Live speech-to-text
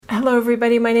Hello,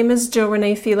 everybody. My name is Jill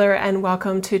Renee Feeler, and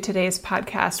welcome to today's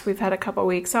podcast. We've had a couple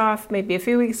weeks off, maybe a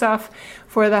few weeks off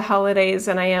for the holidays,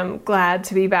 and I am glad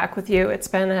to be back with you. It's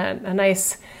been a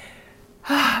nice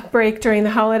break during the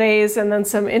holidays, and then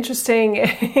some interesting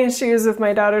issues with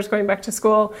my daughters going back to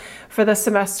school for the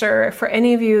semester. For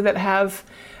any of you that have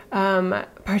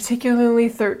particularly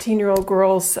 13-year-old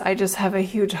girls, I just have a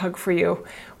huge hug for you.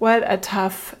 What a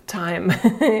tough time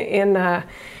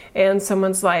in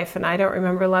someone's life. And I don't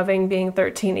remember loving being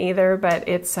 13 either, but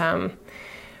it's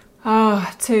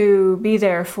to be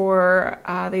there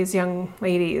for these young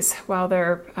ladies while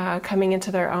they're coming into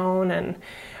their own and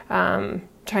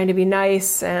trying to be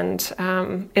nice.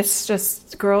 And it's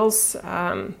just, girls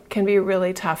can be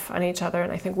really tough on each other.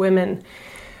 And I think women,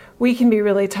 we can be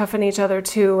really tough on each other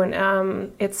too.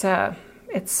 And it's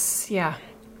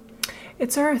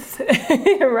Earth,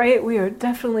 right? We are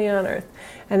definitely on Earth,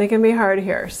 and it can be hard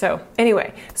here. So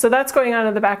anyway, so that's going on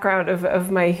in the background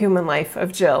of my human life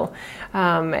of Jill.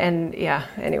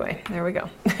 Anyway, there we go.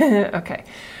 Okay.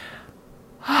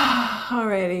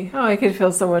 Alrighty. Oh, I could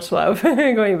feel so much love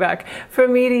going back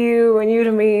from me to you and you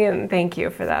to me, and thank you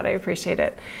for that. I appreciate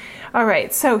it. All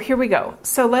right, so here we go.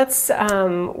 So let's,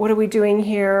 what are we doing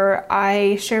here?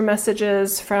 I share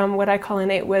messages from what I call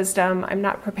innate wisdom. I'm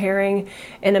not preparing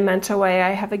in a mental way.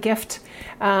 I have a gift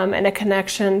and a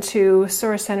connection to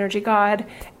Source Energy God,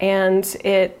 and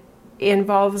it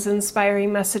involves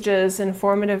inspiring messages,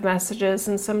 informative messages,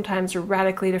 and sometimes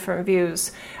radically different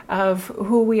views of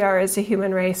who we are as a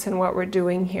human race and what we're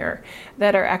doing here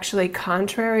that are actually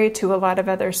contrary to a lot of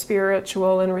other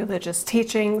spiritual and religious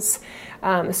teachings.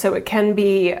 So it can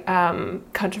be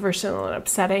controversial and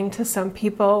upsetting to some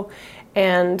people.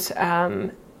 And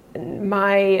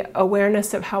my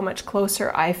awareness of how much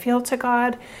closer I feel to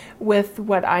God with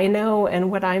what I know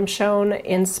and what I'm shown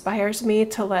inspires me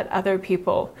to let other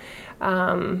people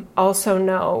also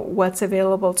know what's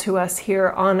available to us here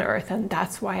on Earth. And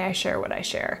that's why I share what I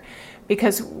share,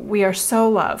 because we are so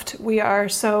loved. We are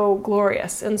so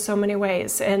glorious in so many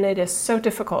ways. And it is so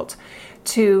difficult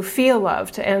to feel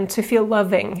loved and to feel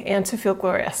loving and to feel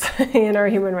glorious in our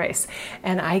human race.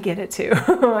 And I get it too.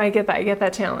 I get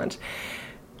that challenge.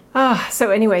 So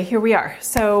anyway, here we are.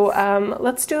 So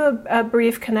let's do a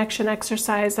brief connection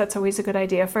exercise. That's always a good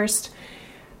idea first.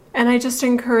 And I just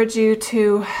encourage you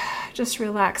to just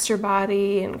relax your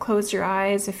body and close your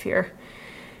eyes if you're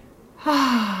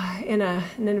in an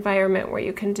environment where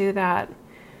you can do that.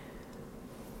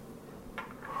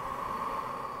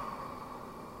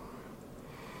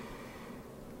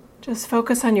 Just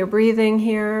focus on your breathing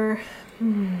here.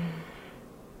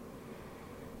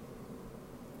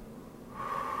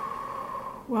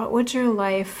 What would your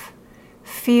life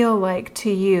feel like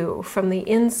to you from the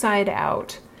inside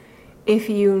out if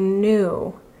you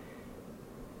knew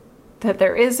that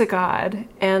there is a God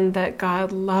and that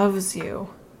God loves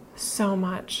you so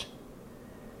much,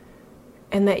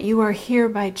 and that you are here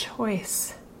by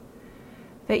choice,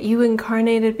 that you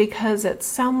incarnated because at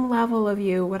some level of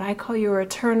you, what I call your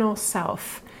eternal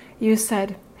self, you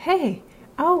said, hey,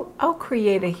 I'll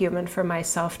create a human for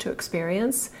myself to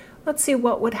experience. Let's see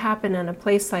what would happen in a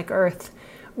place like Earth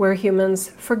where humans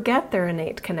forget their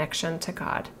innate connection to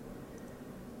God.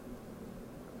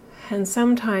 And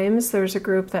sometimes there's a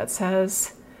group that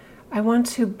says, I want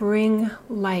to bring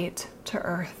light to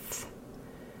Earth.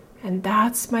 And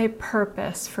that's my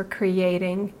purpose for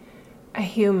creating a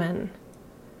human,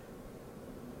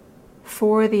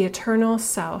 for the eternal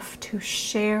self to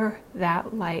share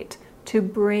that light, to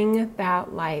bring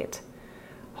that light,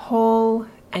 whole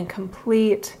and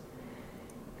complete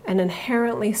and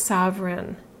inherently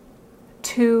sovereign,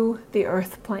 to the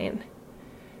earth plane,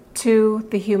 to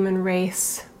the human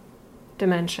race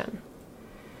dimension.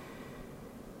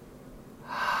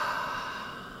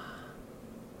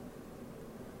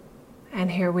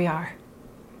 And here we are,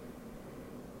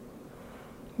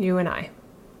 you and I.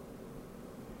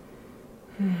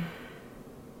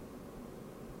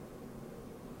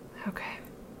 Okay.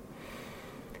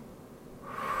 All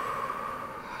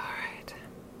right.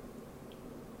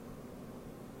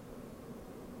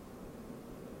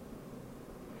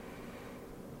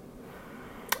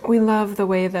 We love the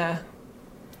way the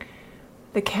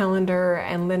calendar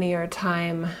and linear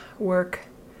time work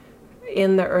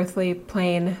in the earthly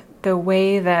plane, the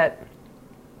way that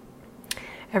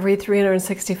every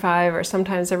 365 or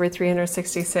sometimes every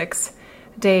 366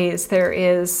 days there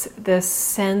is this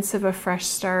sense of a fresh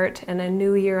start and a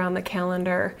new year on the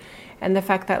calendar, and the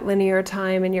fact that linear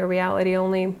time in your reality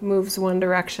only moves one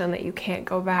direction, that you can't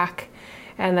go back,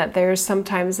 and that there's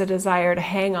sometimes a desire to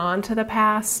hang on to the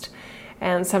past,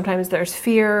 and sometimes there's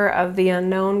fear of the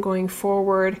unknown going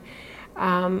forward.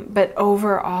 But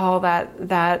overall,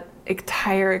 that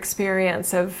entire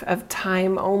experience of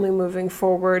time only moving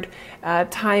forward,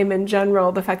 time in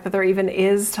general, the fact that there even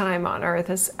is time on Earth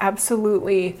is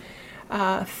absolutely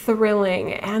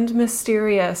thrilling and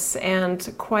mysterious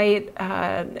and quite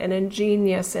an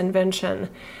ingenious invention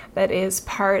that is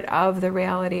part of the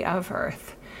reality of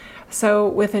Earth. So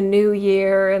with a new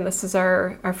year, and this is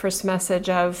our first message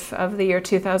of the year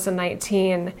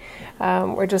 2019,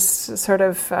 we're just sort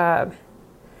of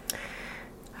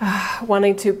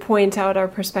wanting to point out our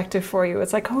perspective for you.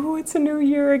 It's like, oh, it's a new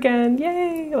year again.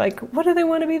 Yay! Like, what do they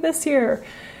want to be this year?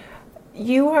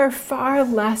 You are far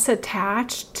less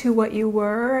attached to what you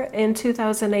were in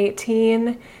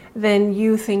 2018 than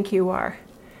you think you are.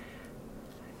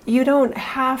 You don't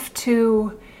have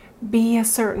to be a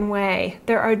certain way.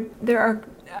 There are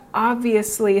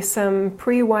obviously some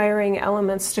pre-wiring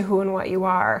elements to who and what you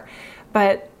are,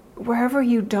 but wherever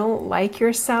you don't like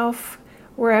yourself,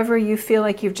 wherever you feel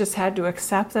like you've just had to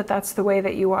accept that that's the way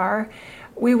that you are,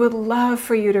 we would love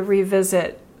for you to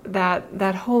revisit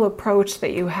that whole approach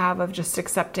that you have of just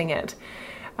accepting it.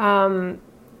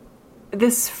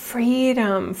 This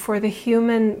freedom for the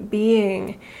human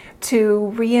being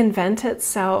to reinvent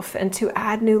itself and to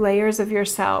add new layers of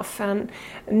yourself and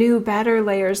new, better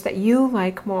layers that you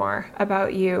like more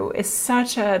about you is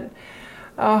such a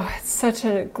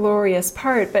glorious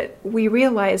part. But we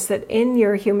realize that in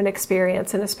your human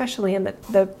experience, and especially in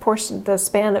the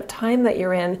span of time that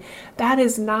you're in, that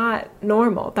is not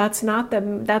normal. That's not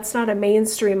a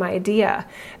mainstream idea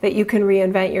that you can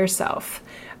reinvent yourself.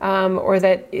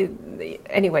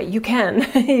 Anyway, you can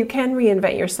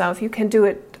reinvent yourself. You can do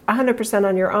it 100%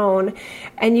 on your own,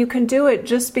 and you can do it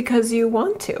just because you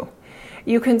want to.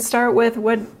 You can start with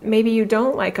what maybe you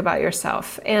don't like about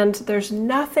yourself, and there's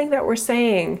nothing that we're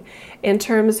saying in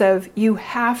terms of you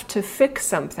have to fix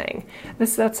something.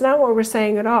 That's not what we're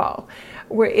saying at all.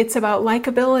 It's about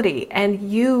likability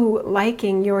and you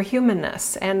liking your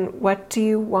humanness, and what do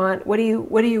you want, what do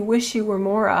you wish you were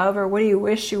more of, or what do you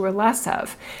wish you were less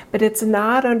of. But it's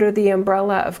not under the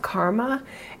umbrella of karma.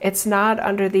 It's not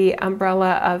under the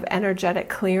umbrella of energetic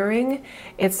clearing.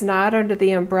 It's not under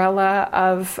the umbrella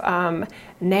of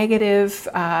negative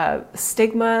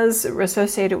stigmas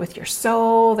associated with your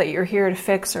soul that you're here to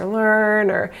fix or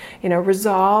learn or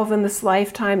resolve in this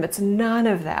lifetime. It's none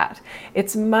of that.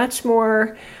 It's much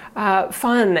more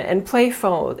fun and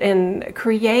playful and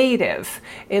creative.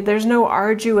 There's no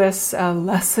arduous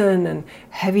lesson and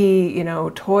heavy,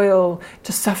 toil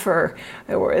to suffer.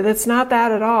 That's not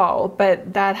that at all.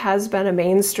 But that has been a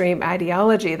mainstream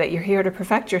ideology that you're here to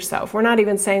perfect yourself. We're not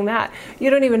even saying that.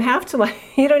 You don't even have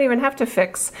to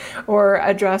fix or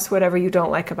address whatever you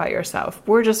don't like about yourself.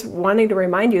 We're just wanting to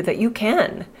remind you that you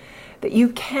can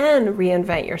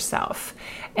reinvent yourself.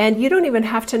 And you don't even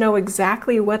have to know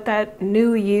exactly what that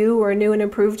new you or new and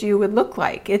improved you would look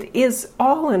like. It is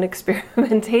all an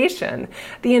experimentation.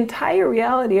 The entire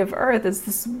reality of Earth is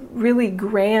this really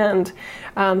grand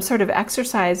sort of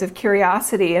exercise of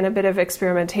curiosity and a bit of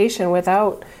experimentation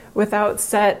without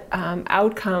set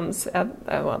outcomes.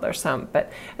 Well, there's some,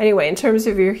 but anyway, in terms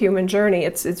of your human journey,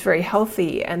 it's very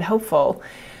healthy and hopeful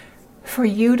for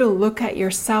you to look at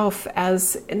yourself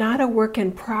as not a work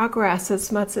in progress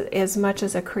as much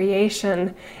as a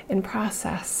creation in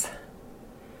process.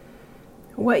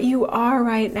 What you are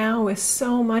right now is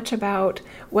so much about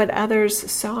what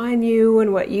others saw in you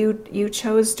and what you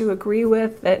chose to agree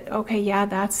with, that, okay, yeah,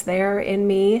 that's there in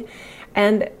me.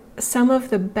 And some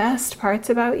of the best parts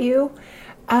about you,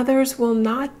 others will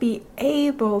not be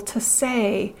able to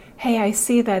say, hey, I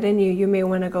see that in you. You may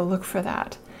want to go look for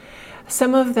that.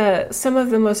 Some of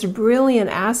the most brilliant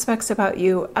aspects about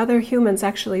you, other humans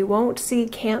actually won't see,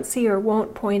 can't see, or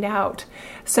won't point out.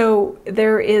 So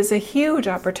there is a huge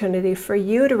opportunity for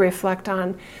you to reflect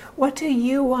on, what do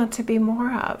you want to be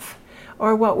more of?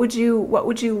 Or what would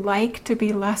you like to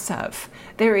be less of?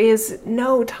 There is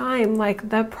no time like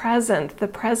the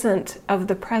present of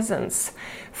the presence,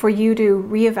 for you to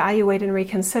reevaluate and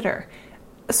reconsider.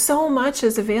 So much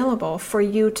is available for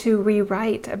you to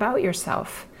rewrite about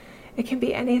yourself. It can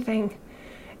be anything.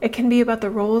 It can be about the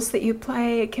roles that you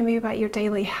play. It can be about your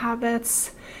daily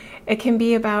habits. It can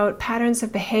be about patterns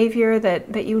of behavior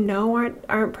that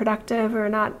aren't productive or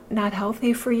not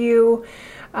healthy for you.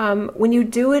 When you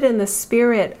do it in the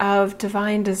spirit of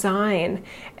divine design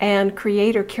and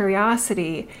creator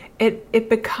curiosity, it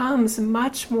becomes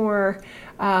much more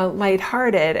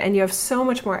lighthearted, and you have so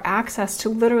much more access to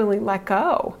literally let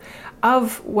go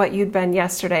of what you'd been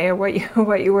yesterday or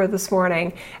what you were this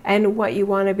morning and what you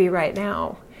want to be right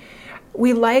now.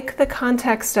 We like the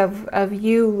context of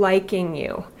you liking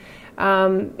you.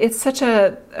 It's such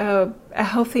a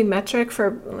healthy metric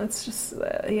for, let's just,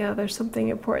 there's something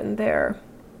important there.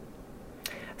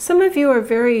 Some of you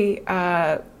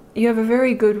are you have a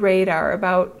very good radar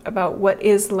about what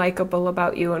is likable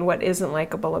about you and what isn't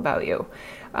likable about you.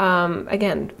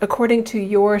 Again, according to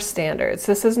your standards.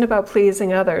 This isn't about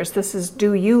pleasing others. This is,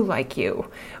 do you like you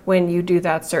when you do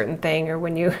that certain thing, or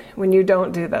when you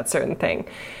don't do that certain thing?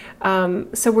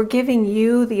 So we're giving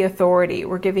you the authority.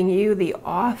 We're giving you the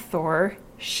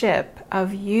authorship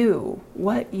of you,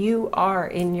 what you are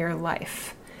in your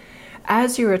life.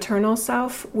 As your eternal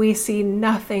self, we see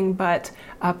nothing but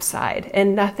upside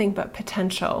and nothing but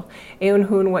potential in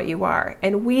who and what you are.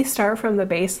 And we start from the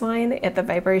baseline at the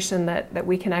vibration that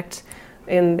we connect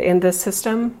in this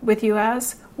system with you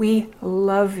as. We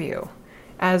love you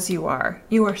as you are.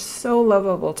 You are so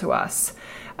lovable to us.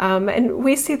 And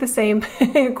we see the same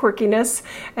quirkiness,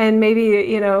 and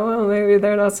maybe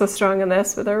they're not so strong in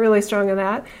this, but they're really strong in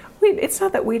that. It's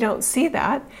not that we don't see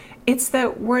that. It's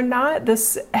that we're not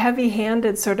this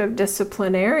heavy-handed sort of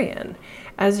disciplinarian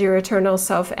as your eternal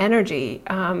self energy,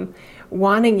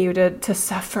 wanting you to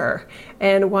suffer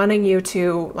and wanting you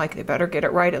to, like, they better get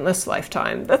it right in this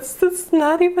lifetime. That's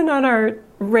not even on our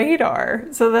radar.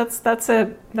 So that's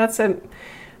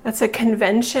a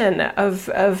convention of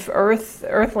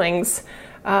earthlings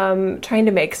trying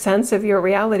to make sense of your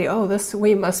reality. Oh,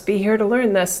 we must be here to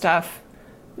learn this stuff.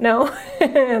 No,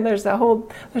 there's a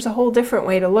whole different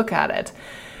way to look at it.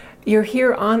 You're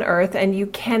here on earth and you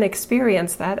can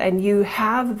experience that, and you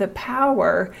have the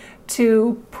power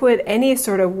to put any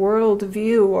sort of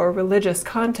worldview or religious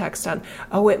context on,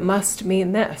 oh, it must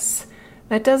mean this.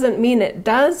 That doesn't mean it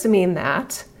does mean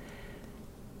that,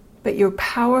 but you're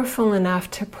powerful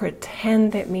enough to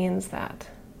pretend it means that.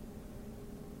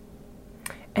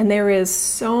 And there is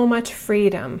so much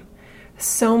freedom,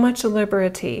 so much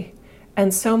liberty,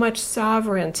 and so much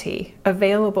sovereignty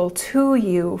available to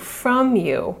you, from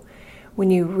you,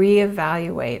 when you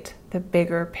reevaluate the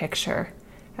bigger picture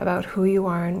about who you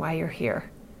are and why you're here.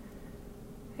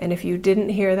 And if you didn't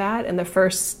hear that in the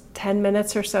first 10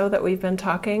 minutes or so that we've been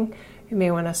talking, you may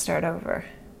want to start over.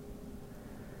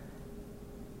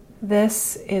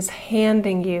 This is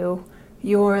handing you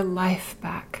your life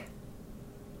back.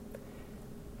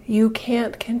 You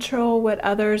can't control what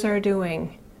others are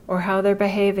doing, or how they're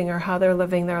behaving, or how they're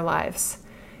living their lives.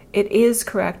 It is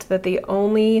correct that the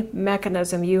only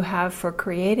mechanism you have for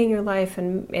creating your life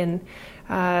and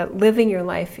living your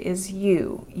life is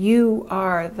you. You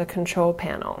are the control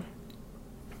panel.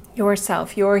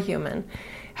 Yourself, your human.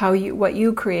 What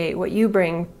you create, what you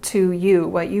bring to you,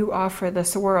 what you offer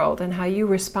this world, and how you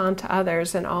respond to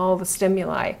others and all the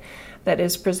stimuli that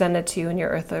is presented to you in your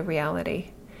earthly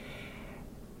reality.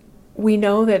 We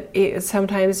know that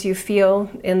sometimes you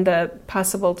feel in the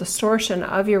possible distortion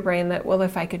of your brain that, well,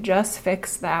 if I could just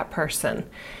fix that person,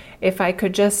 if I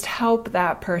could just help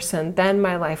that person, then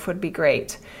my life would be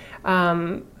great.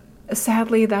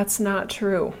 Sadly, that's not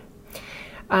true.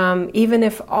 Even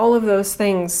if all of those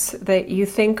things that you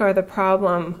think are the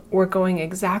problem were going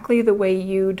exactly the way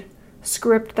you'd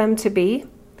script them to be,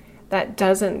 that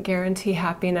doesn't guarantee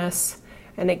happiness,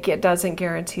 and it doesn't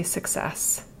guarantee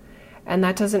success. And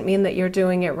that doesn't mean that you're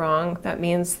doing it wrong. That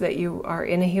means that you are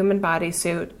in a human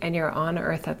bodysuit and you're on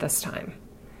Earth at this time.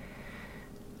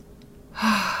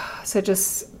 So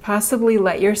just possibly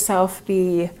let yourself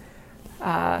be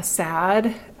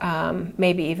sad,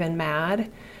 maybe even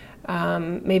mad.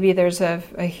 Maybe there's a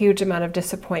huge amount of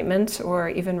disappointment or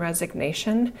even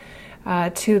resignation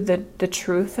to the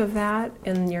truth of that,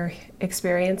 and you're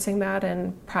experiencing that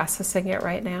and processing it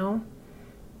right now.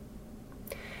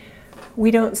 We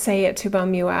don't say it to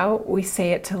bum you out. We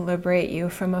say it to liberate you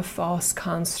from a false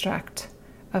construct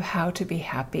of how to be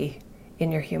happy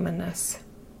in your humanness.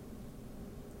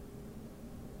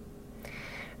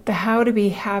 The how to be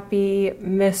happy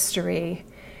mystery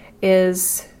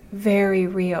is very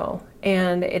real,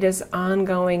 and it is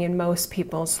ongoing in most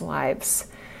people's lives.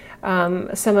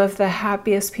 Some of the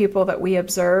happiest people that we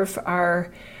observe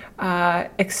are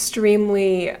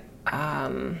extremely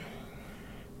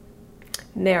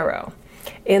narrow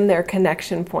in their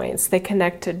connection points. They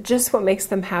connect to just what makes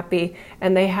them happy,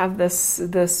 and they have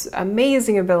this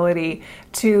amazing ability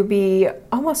to be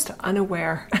almost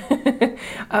unaware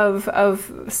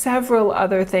of several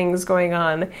other things going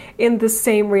on in the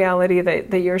same reality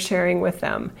that you're sharing with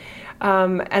them.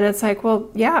 And it's like, well,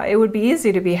 yeah, it would be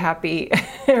easy to be happy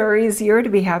or easier to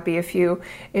be happy if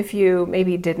you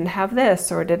maybe didn't have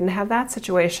this or didn't have that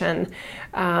situation,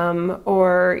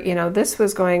 or, this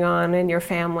was going on in your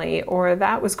family or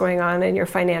that was going on in your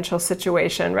financial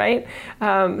situation, right?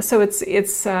 So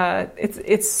it's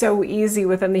so easy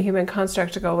within the human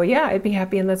construct to go, well, yeah, I'd be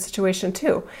happy in that situation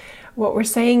too. What we're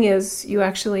saying is you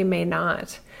actually may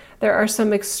not. There are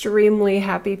some extremely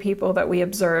happy people that we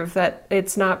observe that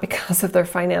it's not because of their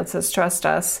finances, trust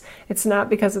us. It's not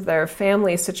because of their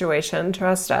family situation,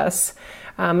 trust us.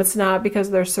 It's not because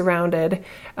they're surrounded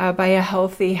by a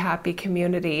healthy, happy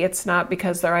community. It's not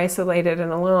because they're isolated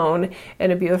and alone in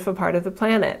a beautiful part of the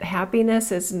planet.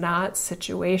 Happiness is not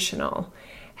situational.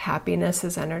 Happiness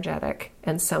is energetic,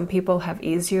 and some people have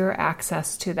easier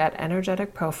access to that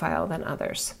energetic profile than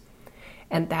others.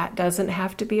 And that doesn't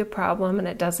have to be a problem, and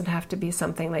it doesn't have to be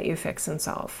something that you fix and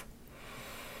solve.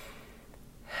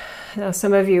 Now,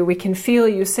 some of you, we can feel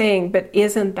you saying, but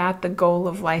isn't that the goal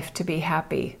of life, to be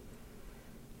happy?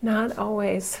 Not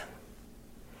always.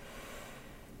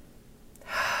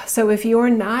 So if you're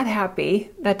not happy,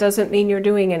 that doesn't mean you're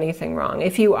doing anything wrong.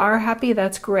 If you are happy,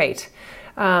 that's great.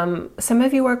 Some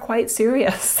of you are quite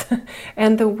serious.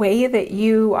 And the way that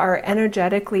you are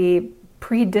energetically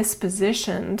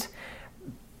predispositioned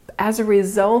as a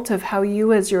result of how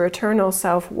you as your eternal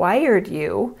self wired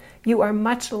you, you are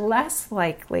much less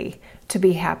likely to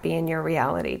be happy in your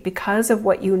reality because of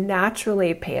what you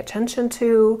naturally pay attention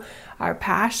to, are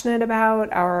passionate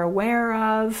about, are aware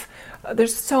of.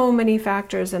 There's so many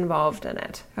factors involved in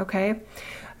it, okay?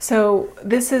 So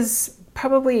this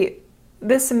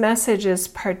message is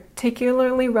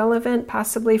particularly relevant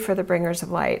possibly for the bringers of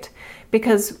light,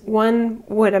 because one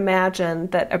would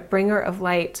imagine that a bringer of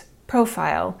light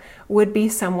profile would be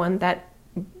someone that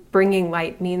bringing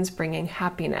light means bringing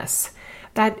happiness.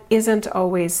 That isn't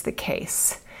always the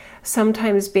case.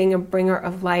 Sometimes being a bringer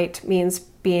of light means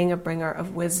being a bringer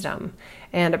of wisdom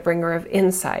and a bringer of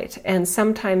insight. And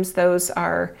sometimes those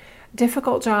are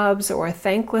difficult jobs or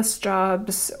thankless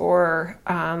jobs, or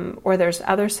there's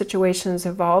other situations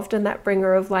involved in that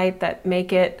bringer of light that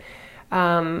make it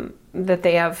that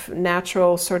they have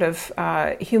natural sort of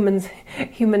human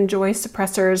joy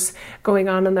suppressors going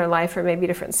on in their life, or maybe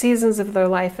different seasons of their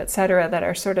life, etc., that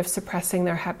are sort of suppressing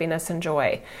their happiness and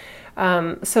joy.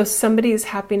 So somebody's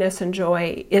happiness and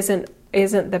joy isn't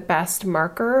the best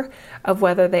marker of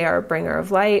whether they are a bringer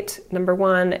of light, number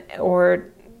one, or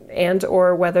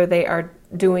whether they are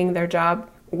doing their job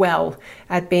well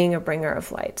at being a bringer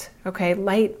of light. Okay,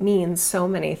 light means so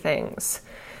many things.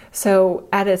 So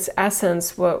at its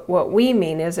essence, what we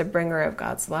mean is a bringer of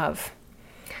God's love.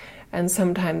 And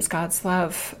sometimes God's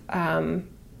love,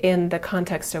 in the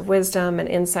context of wisdom and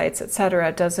insights,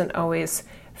 etc., doesn't always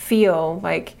feel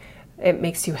like it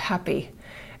makes you happy.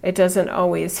 It doesn't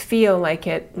always feel like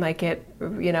it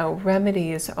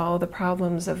remedies all the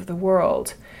problems of the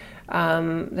world.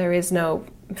 There is no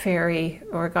fairy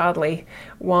or godly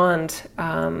wand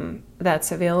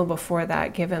that's available for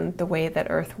that, given the way that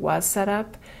Earth was set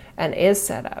up and is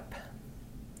set up.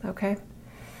 Okay?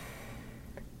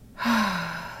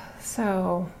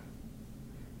 So,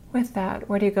 with that,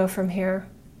 where do you go from here?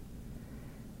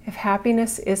 If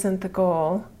happiness isn't the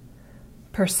goal,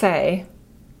 per se,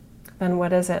 then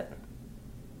what is it?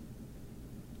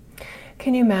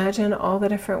 Can you imagine all the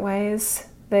different ways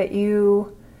that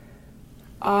you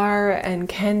are and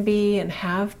can be and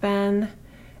have been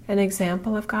an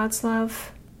example of God's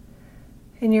love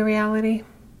in your reality,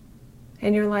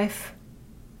 in your life?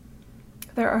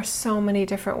 There are so many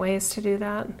different ways to do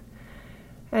that.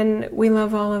 And we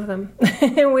love all of them.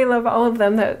 We love all of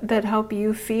them that help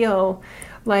you feel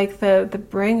like the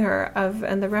bringer of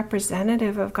and the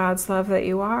representative of God's love that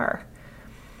you are.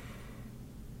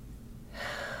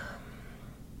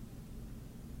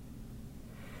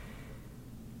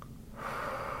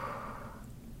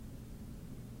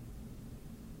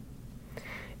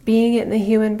 Being in the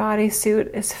human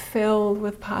bodysuit is filled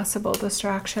with possible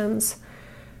distractions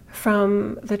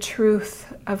from the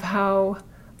truth of how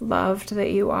loved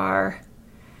that you are.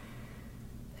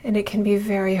 And it can be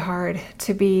very hard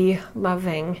to be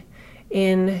loving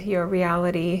in your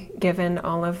reality, given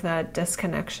all of the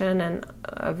disconnection and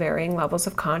varying levels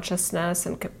of consciousness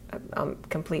and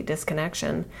complete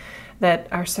disconnection that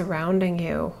are surrounding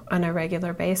you on a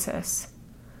regular basis.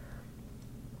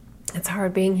 It's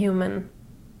hard being human.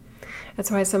 That's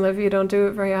why some of you don't do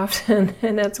it very often,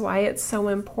 and that's why it's so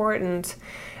important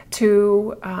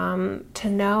to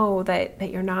know that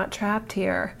you're not trapped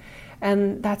here,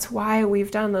 And that's why we've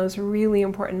done those really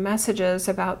important messages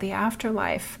about the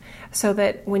afterlife, so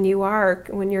that when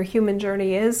your human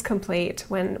journey is complete,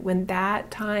 when that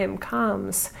time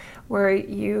comes where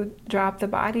you drop the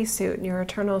bodysuit and your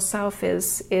eternal self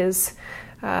is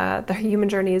the human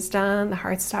journey is done, the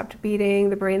heart stopped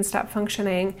beating, the brain stopped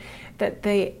functioning, that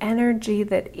the energy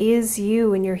that is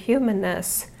you and your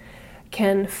humanness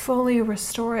can fully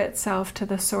restore itself to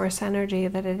the source energy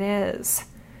that it is.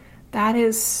 That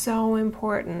is so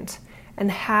important.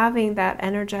 And having that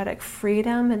energetic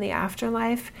freedom in the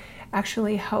afterlife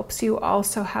actually helps you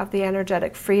also have the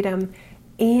energetic freedom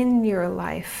in your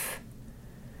life.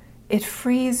 It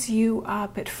frees you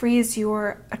up. It frees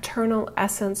your eternal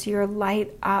essence, your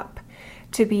light up,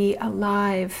 to be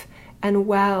alive and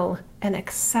well and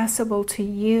accessible to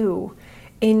you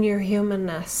in your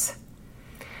humanness.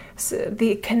 So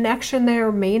the connection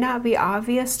there may not be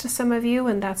obvious to some of you,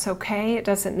 and that's okay. It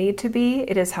doesn't need to be.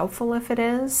 It is helpful if it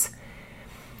is.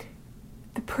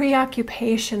 The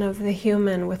preoccupation of the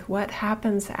human with what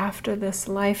happens after this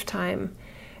lifetime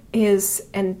is,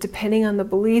 and depending on the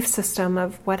belief system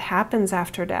of what happens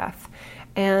after death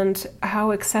and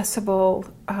how accessible,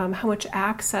 how much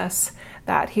access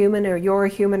that human or your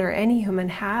human or any human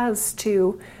has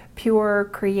to pure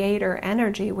creator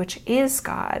energy, which is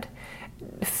God,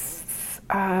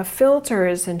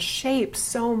 filters and shapes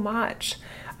so much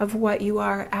of what you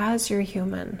are as your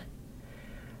human.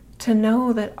 To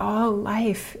know that all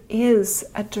life is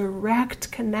a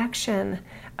direct connection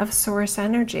of source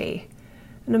energy.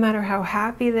 No matter how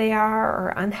happy they are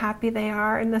or unhappy they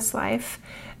are in this life,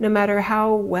 no matter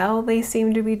how well they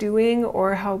seem to be doing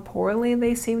or how poorly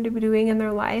they seem to be doing in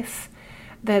their life,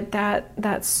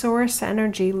 that source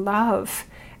energy, love,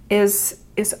 is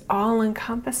all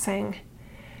encompassing.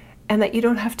 And that you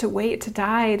don't have to wait to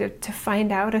die to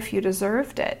find out if you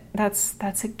deserved it.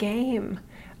 That's a game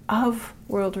of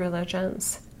world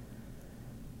religions.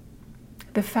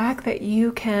 The fact that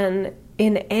you can,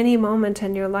 in any moment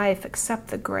in your life, accept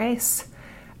the grace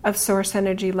of source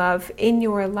energy love in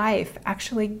your life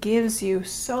actually gives you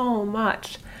so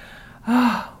much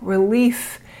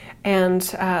relief and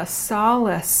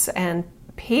solace and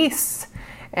peace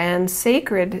and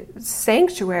sacred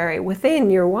sanctuary within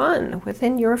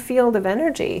your field of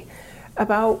energy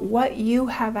about what you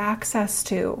have access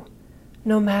to,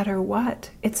 no matter what.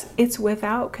 It's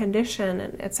without condition,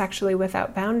 and it's actually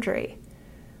without boundary.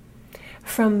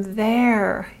 From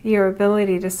there, your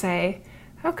ability to say,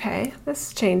 okay,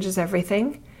 this changes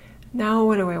everything. Now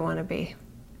what do I want to be?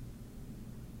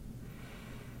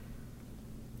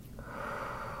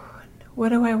 What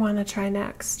do I want to try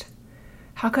next?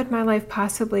 How could my life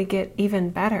possibly get even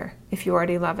better if you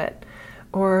already love it?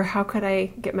 Or how could I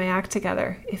get my act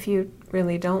together if you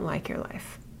really don't like your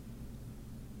life?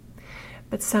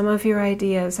 But some of your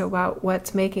ideas about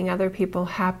what's making other people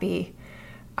happy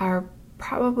are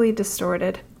probably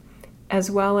distorted, as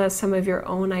well as some of your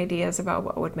own ideas about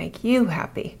what would make you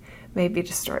happy may be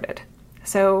distorted.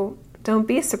 So don't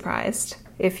be surprised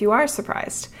if you are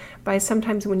surprised by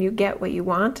sometimes when you get what you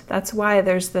want. That's why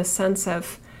there's this sense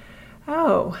of,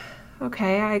 oh,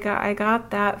 okay, I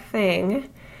got that thing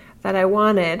that I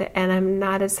wanted, and I'm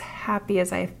not as happy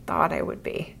as I thought I would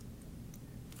be.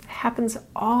 It happens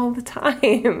all the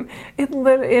time.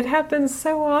 It happens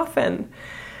so often.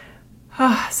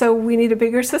 So we need a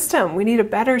bigger system. We need a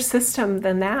better system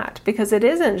than that, because it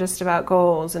isn't just about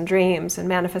goals and dreams and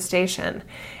manifestation.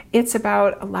 It's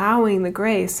about allowing the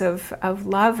grace of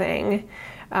loving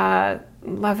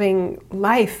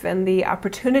life and the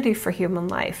opportunity for human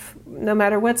life, no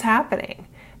matter what's happening.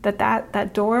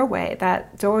 That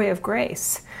doorway of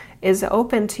grace is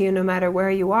open to you no matter where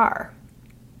you are.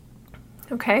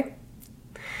 Okay?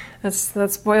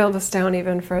 Let's boil this down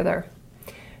even further.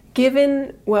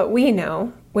 Given what we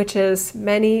know, which is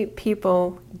many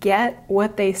people get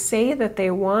what they say that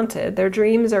they wanted, their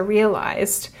dreams are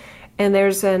realized, and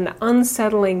there's an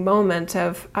unsettling moment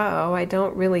of, oh, I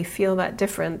don't really feel that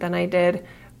different than I did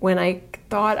when I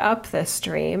thought up this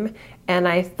dream, and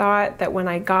I thought that when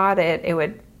I got it,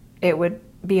 it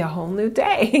would be a whole new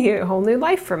day, a whole new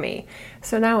life for me.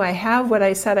 So now I have what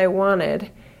I said I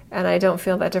wanted, and I don't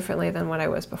feel that differently than what I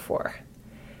was before.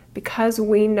 Because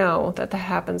we know that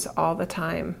happens all the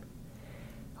time,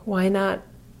 why not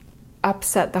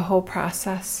upset the whole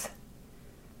process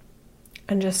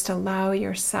and just allow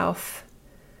yourself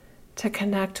to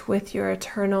connect with your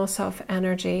eternal self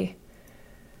energy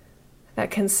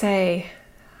that can say,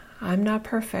 I'm not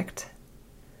perfect,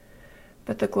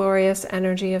 but the glorious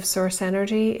energy of source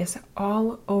energy is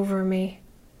all over me.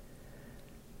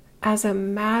 As a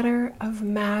matter of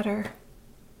matter,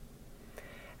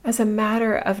 as a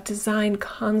matter of design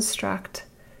construct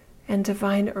and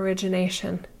divine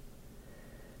origination.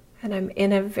 And I'm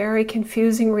in a very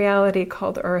confusing reality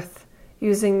called Earth,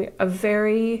 using a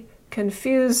very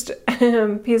confused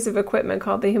piece of equipment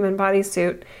called the human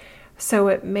bodysuit. So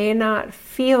it may not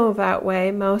feel that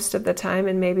way most of the time,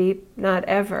 and maybe not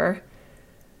ever.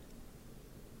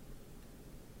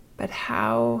 But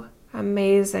how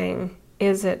amazing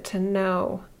is it to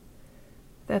know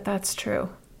that that's true?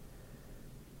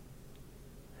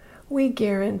 We don't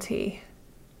guarantee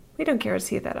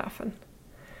that often.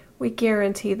 We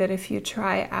guarantee that if you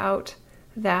try out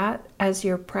that as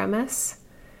your premise,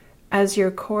 as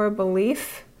your core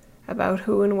belief about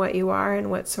who and what you are and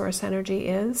what source energy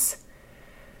is,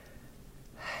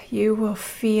 you will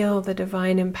feel the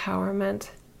divine empowerment.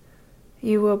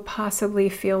 You will possibly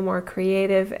feel more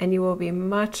creative, and you will be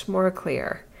much more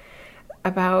clear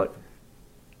about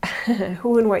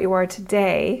who and what you are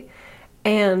today,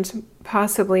 and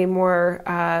possibly more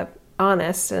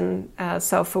honest and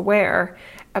self-aware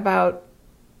about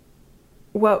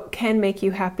what can make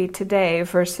you happy today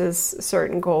versus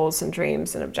certain goals and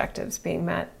dreams and objectives being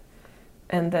met,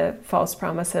 and the false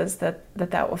promises that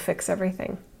will fix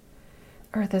everything.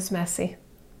 Earth is messy.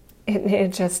 It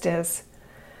just is.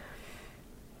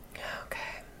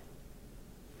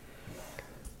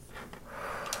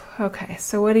 Okay,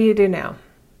 so what do you do now?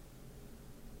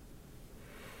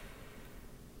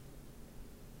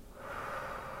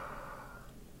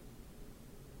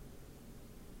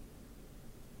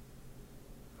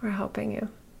 We're helping you.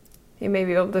 You may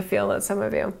be able to feel it, some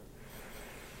of you.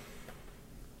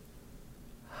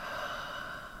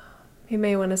 You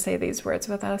may want to say these words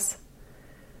with us.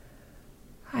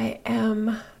 I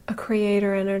am a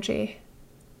creator energy.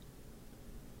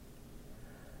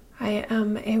 I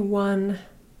am a one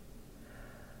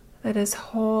that is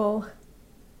whole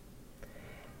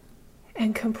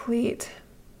and complete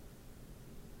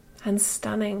and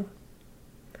stunning,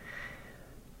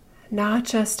 not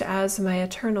just as my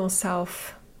eternal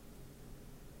self,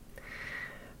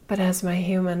 but as my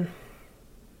human,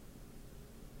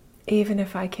 even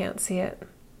if I can't see it,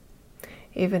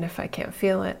 even if I can't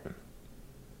feel it.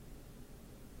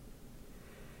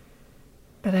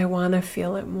 But I want to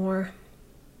feel it more,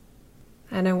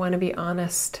 and I want to be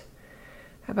honest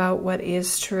about what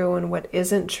is true and what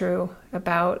isn't true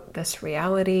about this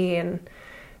reality, and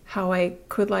how I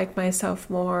could like myself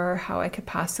more, how I could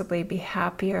possibly be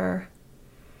happier.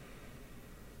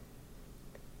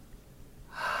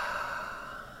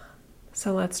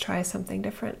 So let's try something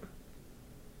different.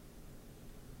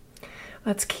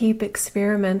 Let's keep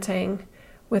experimenting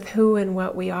with who and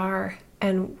what we are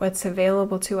and what's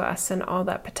available to us, and all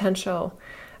that potential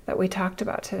that we talked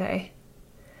about today,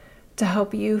 to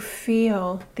help you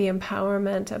feel the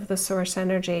empowerment of the source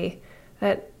energy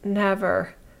that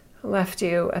never left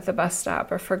you at the bus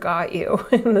stop or forgot you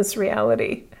in this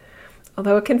reality.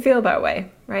 Although it can feel that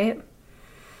way, right?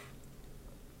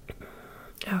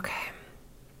 Okay.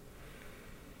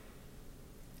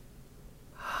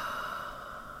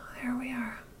 There we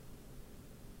are.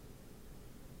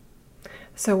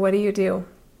 So what do you do?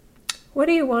 What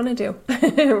do you want to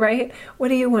do, right? What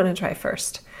do you want to try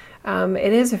first?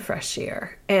 It is a fresh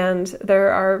year, and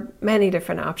there are many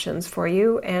different options for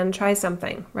you, and try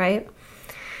something, right?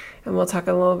 And we'll talk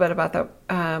a little bit about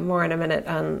that more in a minute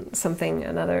on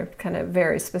another kind of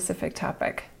very specific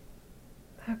topic.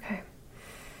 Okay.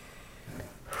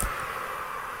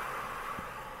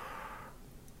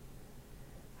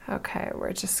 Okay,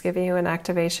 we're just giving you an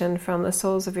activation from the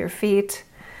soles of your feet,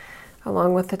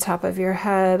 along with the top of your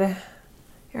head,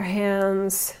 your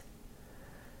hands,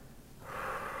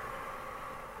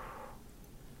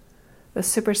 the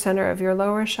supercenter of your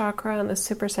lower chakra and the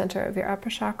supercenter of your upper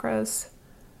chakras,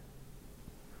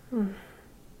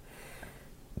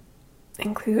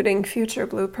 including future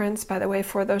blueprints, by the way,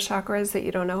 for those chakras that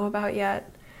you don't know about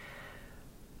yet,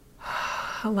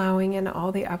 allowing in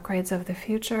all the upgrades of the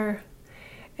future,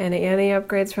 and any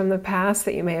upgrades from the past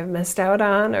that you may have missed out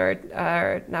on or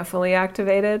are not fully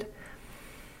activated.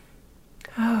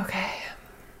 Okay.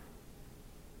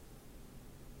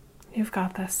 You've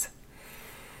got this.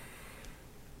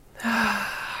 All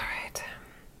right.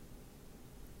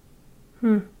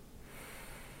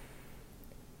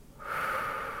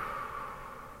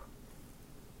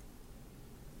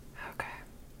 Okay.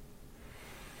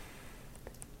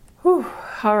 Whew.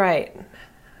 All right.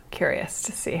 Curious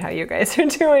to see how you guys are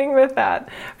doing with that.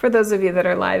 For those of you that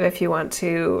are live, if you want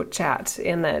to chat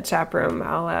in the chat room,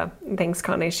 thanks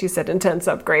Connie, she said intense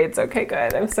upgrades. Okay,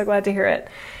 good. I'm so glad to hear it.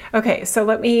 Okay, so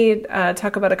let me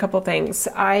talk about a couple things.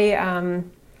 I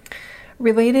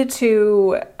related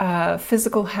to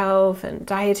physical health and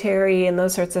dietary and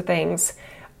those sorts of things,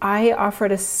 I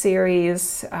offered a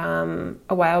series a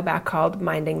while back called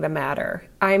Minding the Matter.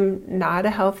 I'm not a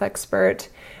health expert.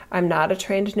 I'm not a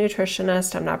trained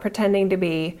nutritionist. I'm not pretending to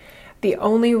be. The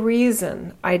only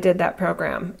reason I did that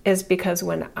program is because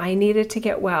when I needed to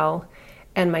get well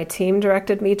and my team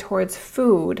directed me towards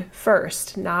food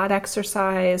first, not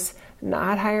exercise,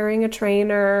 not hiring a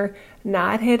trainer,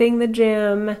 not hitting the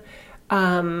gym,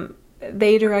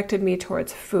 they directed me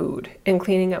towards food and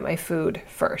cleaning up my food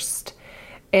first.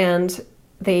 And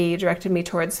they directed me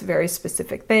towards very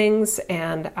specific things,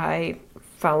 and I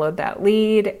followed that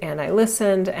lead and I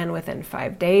listened, and within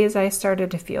 5 days I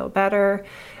started to feel better.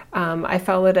 I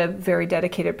followed a very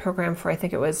dedicated program for, I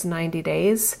think it was 90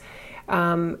 days.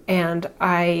 And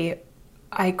I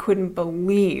couldn't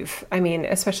believe, I mean,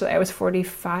 especially I was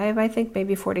 45, I think,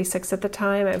 maybe 46 at the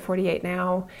time. I'm 48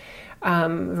 now,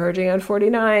 verging on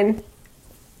 49.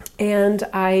 And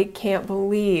I can't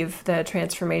believe the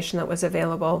transformation that was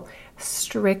available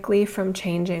strictly from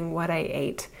changing what I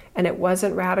ate. And it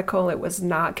wasn't radical. It was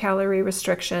not calorie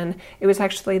restriction. It was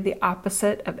actually the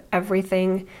opposite of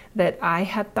everything that I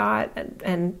had thought.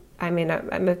 And I mean,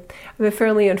 I'm a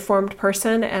fairly informed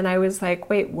person, and I was like,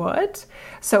 wait, what?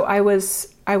 So I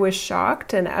was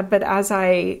shocked. But as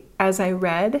I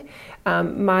read,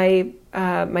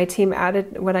 my team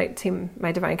added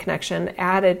my Divine Connection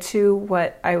added to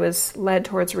what I was led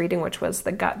towards reading, which was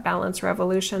The Gut Balance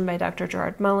Revolution by Dr.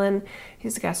 Gerard Mullen.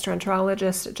 He's a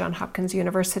gastroenterologist at Johns Hopkins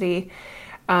University.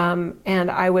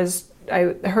 And I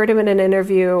heard him in an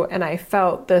interview, and I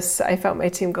felt my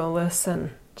team go, listen,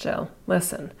 Jill,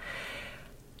 listen.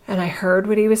 And I heard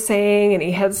what he was saying, and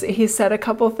he said a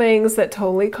couple things that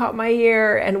totally caught my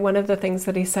ear. And one of the things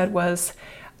that he said was,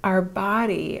 our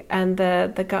body and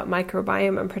the gut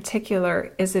microbiome in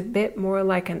particular is a bit more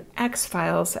like an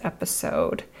X-Files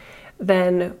episode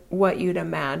than what you'd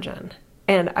imagine.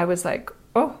 And I was like,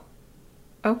 oh,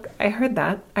 I heard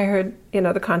that. I heard,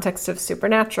 the context of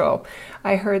supernatural.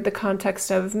 I heard the context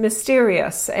of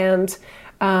mysterious and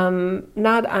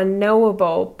not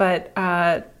unknowable, but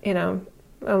a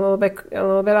little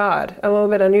bit odd, a little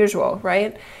bit unusual,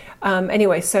 right?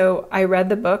 Anyway, so I read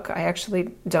the book. I actually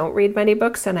don't read many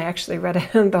books, and I actually read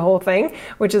the whole thing,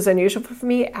 which is unusual for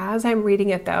me. As I'm reading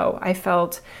it, though, I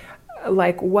felt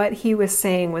like what he was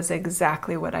saying was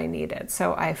exactly what I needed.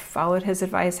 So I followed his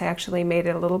advice. I actually made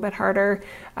it a little bit harder.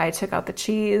 I took out the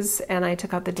cheese and I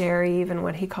took out the dairy, even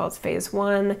what he calls phase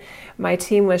 1. My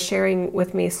team was sharing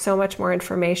with me so much more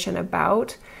information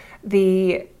about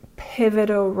the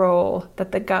pivotal role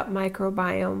that the gut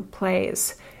microbiome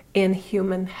plays in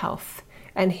human health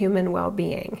and human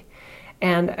well-being.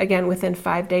 And again, within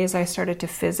 5 days, I started to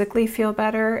physically feel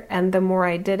better. And the more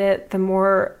I did it, the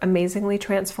more amazingly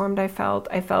transformed I felt.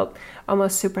 I felt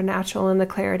almost supernatural in the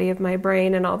clarity of my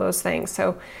brain and all those things.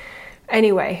 So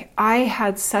anyway, I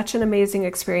had such an amazing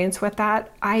experience with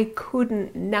that. I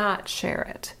couldn't not share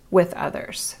it with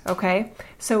others. Okay.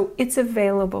 So it's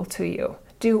available to you.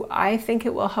 Do I think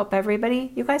it will help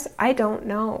everybody? You guys, I don't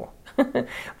know.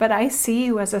 But I see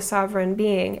you as a sovereign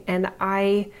being, and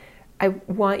I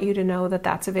want you to know that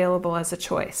that's available as a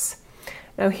choice.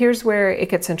 Now, here's where it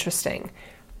gets interesting.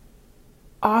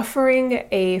 Offering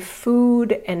a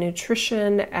food and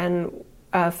nutrition and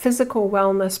physical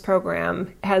wellness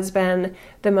program has been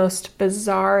the most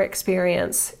bizarre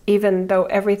experience, even though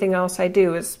everything else I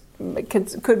do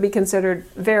could be considered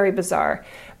very bizarre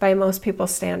by most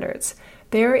people's standards.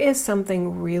 There is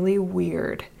something really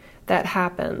weird that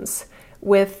happens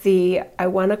with I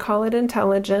want to call it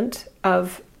intelligent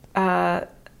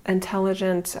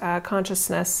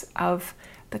consciousness of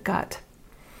the gut.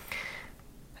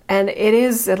 And it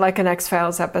is like an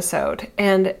X-Files episode.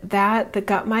 And that the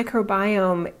gut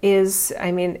microbiome is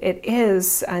an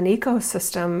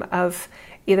ecosystem of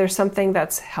either something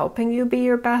that's helping you be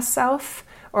your best self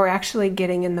or actually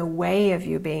getting in the way of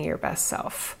you being your best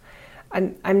self.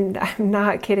 I'm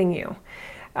not kidding you.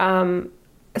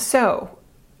 So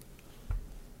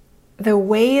the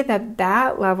way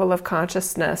that level of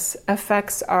consciousness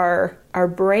affects our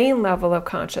brain level of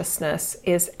consciousness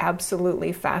is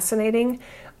absolutely fascinating.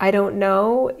 I don't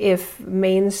know if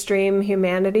mainstream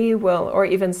humanity will, or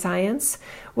even science,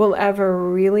 will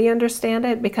ever really understand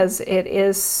it, because it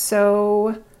is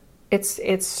so, it's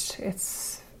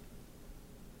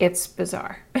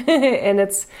bizarre. And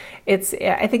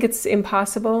I think it's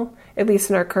impossible, at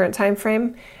least in our current time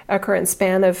frame, our current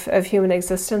span of human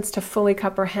existence, to fully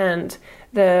comprehend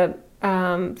the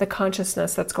the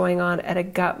consciousness that's going on at a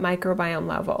gut microbiome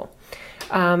level.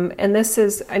 And this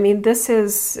is,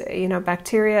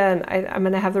 bacteria, and I'm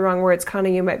going to have the wrong words.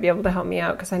 Connie, you might be able to help me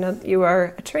out because I know that you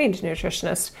are a trained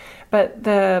nutritionist. But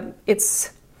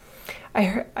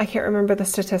I can't remember the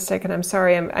statistic, and I'm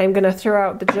sorry. I'm going to throw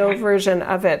out the Jill version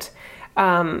of it.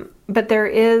 But there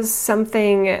is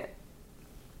something.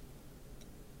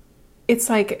 It's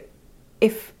like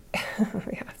if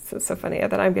yeah, it's so funny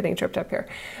that I'm getting tripped up here.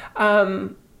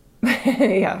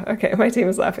 Yeah, okay, my team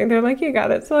is laughing. They're like, you got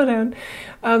it, slow down.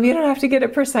 You don't have to get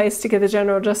it precise to get the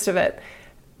general gist of it.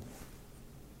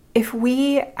 If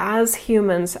we as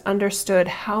humans understood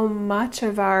how much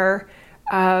of our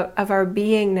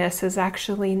beingness is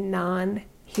actually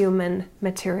non-human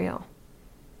material,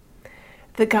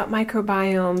 the gut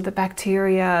microbiome, the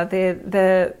bacteria,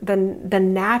 the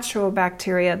natural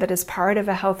bacteria that is part of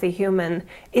a healthy human,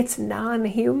 it's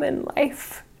non-human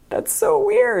life. That's so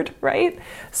weird, right?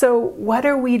 So what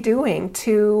are we doing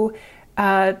to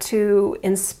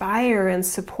inspire and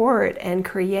support and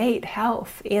create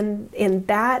health in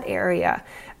that area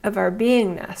of our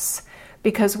beingness?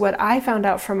 Because what I found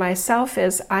out for myself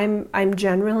is I'm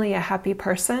generally a happy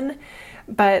person,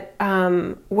 but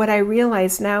what I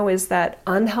realize now is that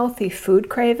unhealthy food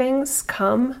cravings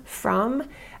come from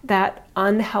that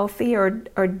unhealthy or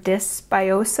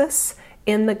dysbiosis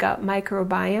in the gut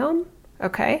microbiome.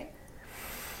 Okay,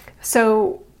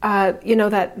 so that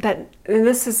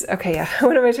this is okay. Yeah,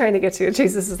 what am I trying to get to?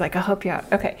 Jesus is like, I'll help you out.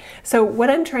 Okay, so what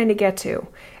I'm trying to get to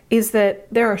is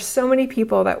that there are so many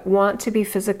people that want to be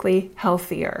physically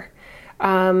healthier.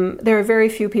 There are very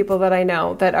few people that I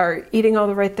know that are eating all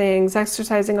the right things,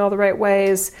 exercising all the right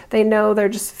ways. They know they're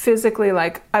just physically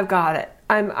like, I've got it.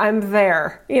 I'm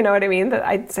there. You know what I mean?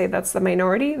 I'd say that's the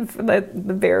minority, the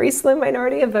very slim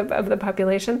minority of the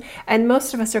population. And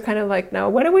most of us are kind of like, no,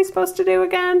 what are we supposed to do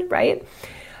again? Right?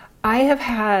 I have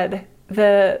had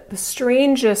the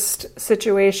strangest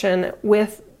situation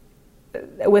with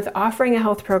offering a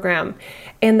health program,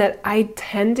 in that I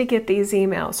tend to get these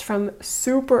emails from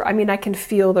I can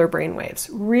feel their brainwaves,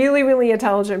 really, really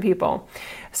intelligent people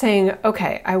saying,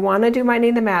 okay, I want to do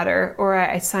Minding the Matter, or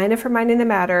I sign up for Minding the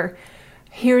Matter.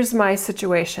 Here's my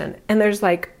situation. And there's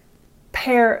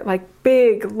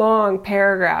big, long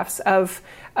paragraphs of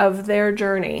their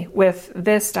journey with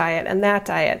this diet and that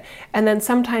diet. And then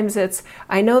sometimes it's,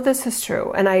 I know this is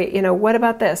true. And what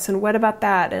about this? And what about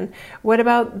that? And what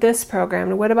about this program?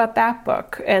 And what about that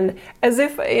book? And as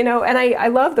if, and I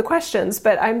love the questions,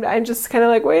 but I'm just kind of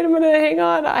like, wait a minute, hang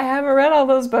on. I haven't read all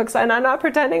those books, and I'm not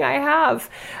pretending I have.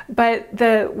 But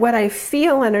what I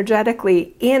feel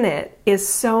energetically in it is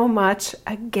so much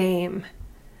a game.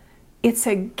 It's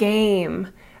a game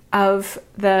of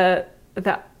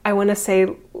I want to say,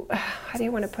 how do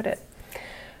you want to put it?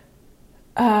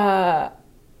 I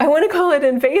want to call it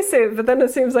invasive, but then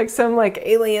it seems like some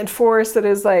alien force that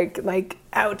is like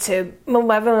out to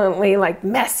malevolently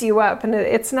mess you up. And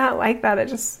it's not like that. It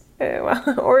just,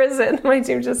 or is it? My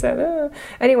team just said,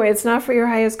 Anyway, it's not for your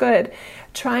highest good.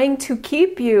 Trying to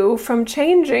keep you from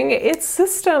changing its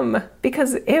system,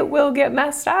 because it will get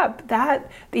messed up.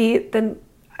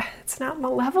 It's not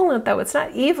malevolent, though. It's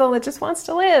not evil. It just wants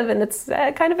to live, and it's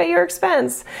kind of at your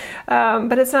expense.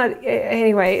 But it's not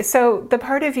anyway. So the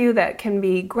part of you that can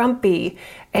be grumpy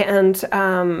and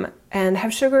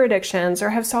have sugar addictions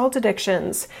or have salt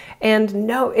addictions, and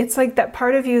no, it's like that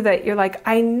part of you that you're like,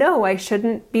 I know I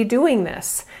shouldn't be doing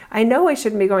this. I know I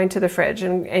shouldn't be going to the fridge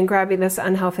and grabbing this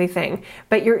unhealthy thing,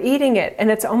 but you're eating it, and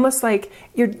it's almost like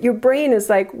your brain is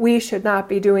like, we should not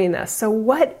be doing this. So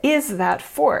what is that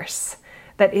force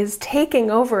that is taking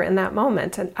over in that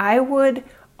moment? And I would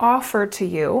offer to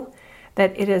you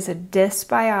that it is a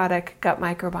dysbiotic gut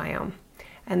microbiome.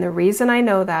 And the reason I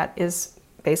know that is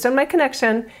based on my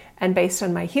connection and based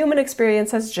on my human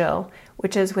experience as Jill,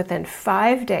 which is within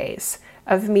 5 days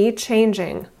of me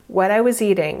changing what I was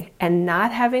eating and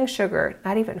not having sugar,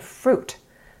 not even fruit,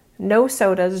 no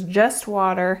sodas, just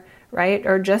water, right?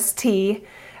 Or just tea.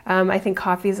 I think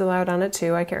coffee is allowed on it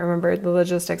too. I can't remember the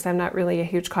logistics. I'm not really a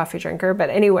huge coffee drinker, but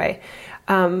anyway,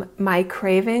 my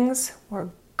cravings were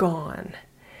gone.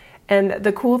 And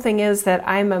the cool thing is that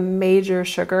I'm a major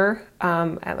sugar.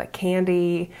 I like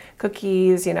candy,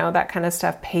 cookies, that kind of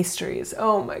stuff, pastries.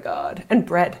 Oh my God. And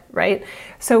bread, right?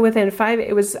 So within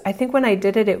I think when I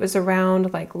did it, it was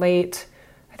around late,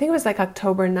 I think it was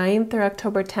October 9th or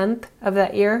October 10th of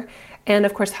that year. And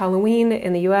of course, Halloween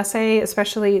in the USA,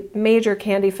 especially major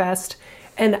candy fest.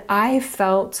 And I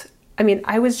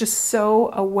was just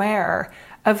so aware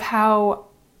of how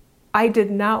I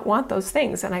did not want those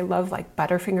things. And I love like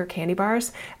Butterfinger candy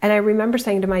bars. And I remember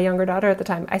saying to my younger daughter at the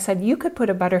time, I said, you could put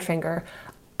a Butterfinger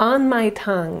on my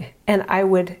tongue and I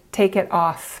would take it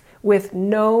off with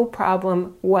no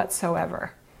problem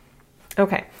whatsoever.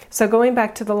 Okay, so going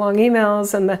back to the long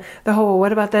emails and the whole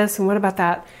what about this and what about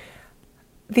that,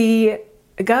 the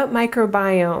gut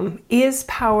microbiome is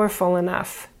powerful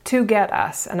enough to get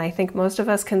us, and I think most of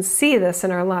us can see this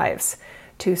in our lives,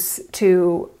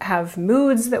 to have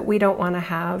moods that we don't want to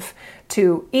have,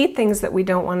 to eat things that we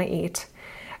don't want to eat,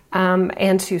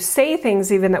 and to say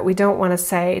things even that we don't want to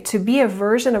say, to be a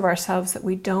version of ourselves that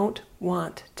we don't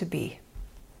want to be.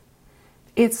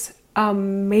 It's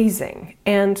amazing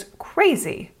and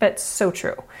crazy, but so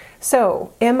true.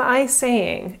 So am I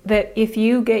saying that if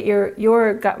you get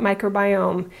your gut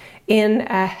microbiome in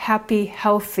a happy,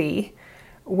 healthy,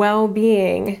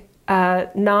 well-being,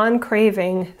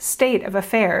 non-craving state of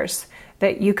affairs,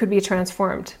 that you could be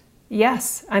transformed?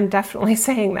 Yes, I'm definitely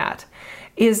saying that.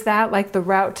 Is that like the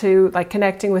route to like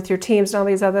connecting with your teams and all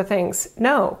these other things?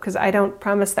 No, because I don't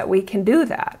promise that we can do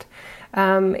that.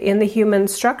 In the human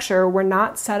structure, we're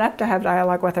not set up to have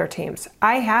dialogue with our teams.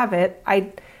 I have it.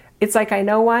 It's like I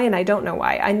know why and I don't know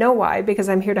why. I know why because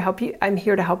I'm here to help you. I'm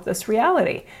here to help this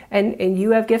reality. And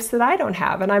you have gifts that I don't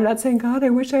have. And I'm not saying, God, I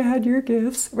wish I had your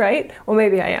gifts, right? Well,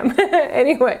 maybe I am.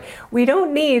 Anyway, we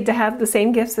don't need to have the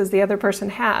same gifts as the other person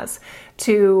has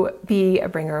to be a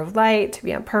bringer of light, to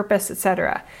be on purpose,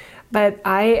 etc. But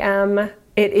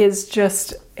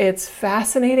it's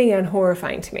fascinating and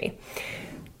horrifying to me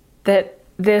that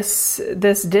this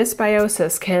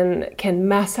dysbiosis can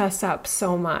mess us up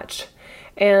so much.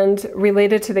 And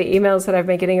related to the emails that I've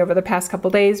been getting over the past couple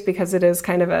days, because it is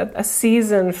kind of a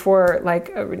season for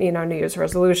like, New Year's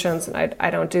resolutions, and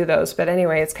I don't do those. But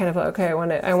anyway, it's kind of like, okay,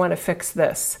 I want to fix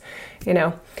this,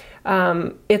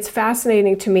 It's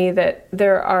fascinating to me that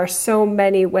there are so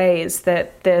many ways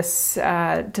that this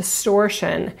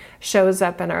distortion shows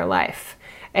up in our life.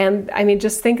 And I mean,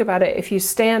 just think about it. If you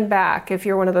stand back, if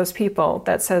you're one of those people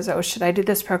that says, oh, should I do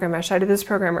this program? Or should I do this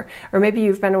program? Or maybe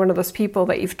you've been one of those people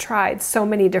that you've tried so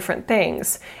many different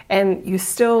things and you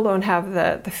still don't have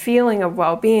the feeling of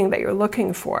well-being that you're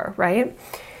looking for, right?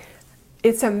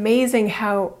 It's amazing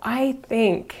how I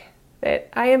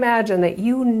imagine that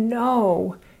you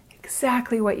know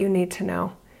exactly what you need to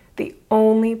know. The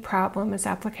only problem is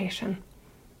application.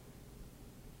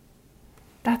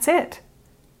 That's it.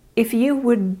 If you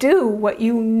would do what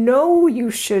you know you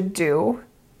should do,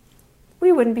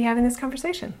 we wouldn't be having this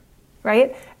conversation,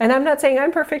 right? And I'm not saying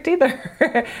I'm perfect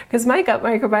either, because my gut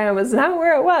microbiome is not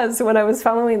where it was when I was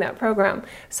following that program.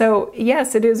 So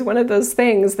yes, it is one of those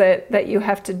things that you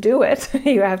have to do it.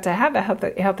 You have to have a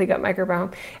healthy gut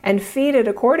microbiome and feed it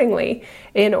accordingly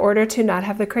in order to not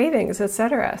have the cravings,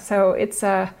 etc. So it's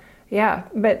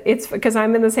but it's because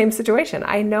I'm in the same situation.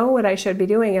 I know what I should be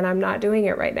doing and I'm not doing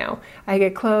it right now. I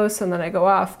get close and then I go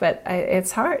off, but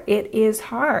it's hard. It is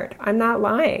hard. I'm not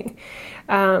lying.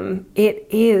 It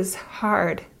is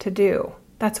hard to do.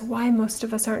 That's why most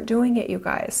of us aren't doing it, you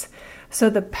guys. So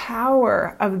the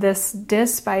power of this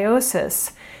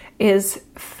dysbiosis is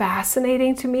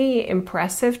fascinating to me,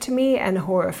 impressive to me, and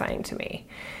horrifying to me.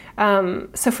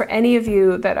 So for any of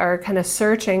you that are kind of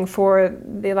searching for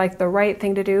the right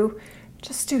thing to do,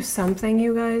 just do something,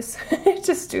 you guys.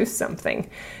 Just do something.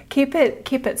 Keep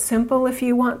it simple if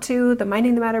you want to. The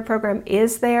Minding the Matter program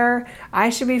is there.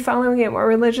 I should be following it more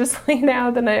religiously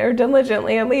now or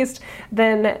diligently at least,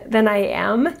 than I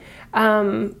am.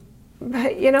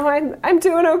 But I'm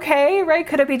doing okay, right?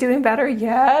 Could I be doing better?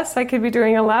 Yes, I could be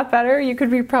doing a lot better. You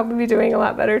could probably be doing a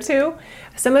lot better too.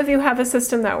 Some of you have a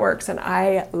system that works, and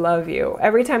I love you.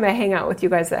 Every time I hang out with you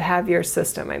guys that have your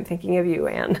system, I'm thinking of you,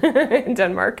 Anne, in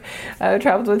Denmark. I've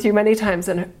traveled with you many times,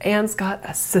 and Anne's got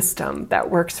a system that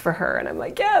works for her, and I'm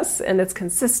like, yes, and it's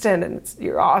consistent, and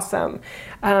you're awesome.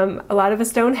 A lot of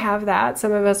us don't have that.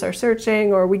 Some of us are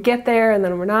searching, or we get there, and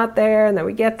then we're not there, and then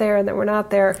we get there, and then we're not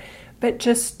there. But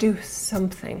just do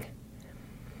something.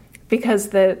 Because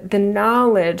the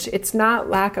knowledge, it's not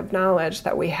lack of knowledge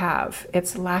that we have.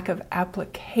 It's lack of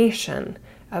application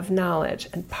of knowledge.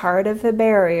 And part of the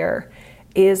barrier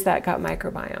is that gut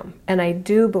microbiome. And I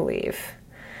do believe,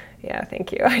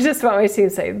 thank you. I just want my team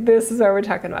to say, this is why we're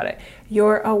talking about it.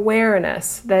 Your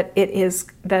awareness that it is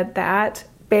that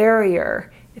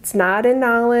barrier, it's not in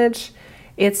knowledge.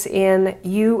 It's in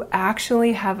you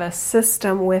actually have a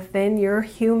system within your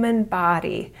human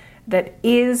body that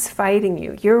is fighting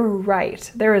you. You're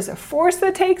right. There is a force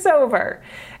that takes over.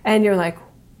 And you're like,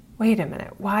 wait a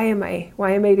minute, why am I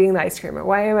eating the ice cream? Or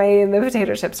why am I eating the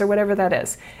potato chips or whatever that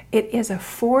is? It is a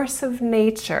force of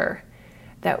nature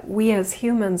that we as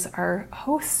humans are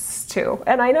hosts to.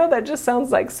 And I know that just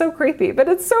sounds like so creepy, but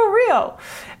it's so real.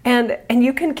 And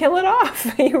you can kill it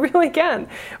off. You really can.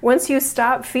 Once you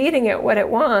stop feeding it what it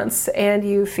wants and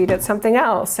you feed it something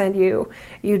else and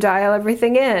you dial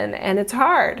everything in, and it's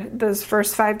hard. Those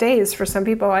first 5 days, for some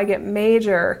people, I get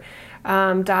major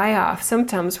die-off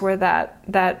symptoms where that,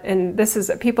 and this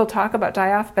is, people talk about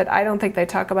die-off, but I don't think they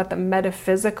talk about the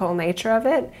metaphysical nature of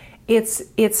it.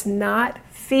 It's not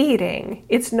feeding.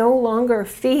 It's no longer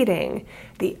feeding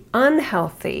the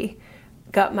unhealthy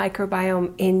gut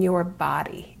microbiome in your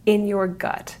body, in your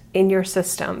gut, in your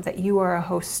system that you are a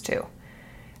host to.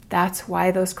 That's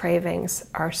why those cravings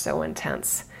are so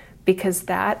intense, because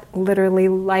that literally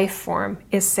life form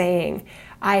is saying,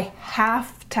 I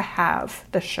have to have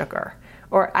the sugar,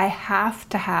 or I have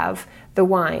to have the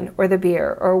wine or the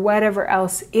beer or whatever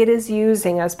else it is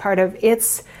using as part of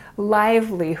its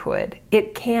livelihood.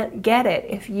 It can't get it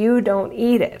if you don't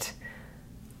eat it.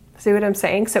 See what I'm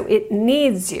saying? So it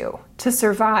needs you to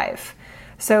survive.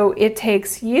 So it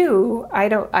takes you. I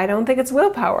don't think it's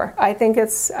willpower. I think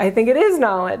it is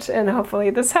knowledge, and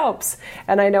hopefully this helps.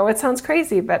 And I know it sounds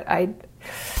crazy, but I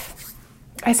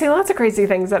say lots of crazy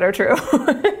things that are true.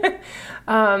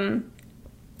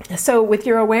 So with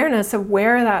your awareness of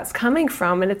where that's coming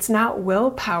from, and it's not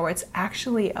willpower, it's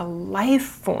actually a life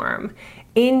form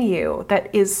in you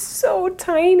that is so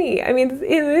tiny. I mean,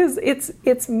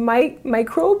 it's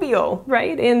microbial,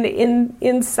 right?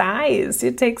 In size.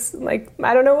 It takes, like,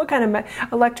 I don't know what kind of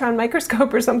electron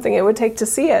microscope or something it would take to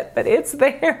see it, but it's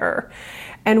there.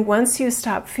 And once you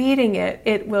stop feeding it,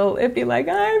 it'd be like,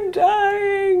 I'm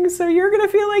dying. So you're going to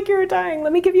feel like you're dying.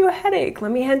 Let me give you a headache.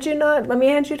 Let me hand you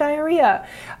diarrhea.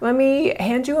 Let me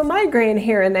hand you a migraine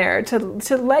here and there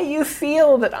to let you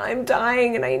feel that I'm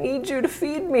dying and I need you to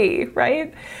feed me,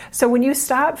 right? So when you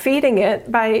stop feeding it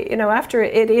after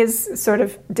it is sort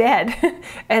of dead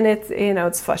and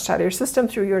it's flushed out of your system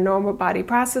through your normal body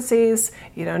processes,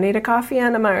 you don't need a coffee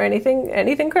enema or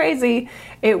anything crazy,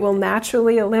 it will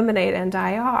naturally eliminate and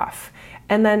die off.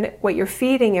 And then what you're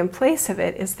feeding in place of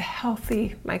it is the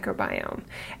healthy microbiome.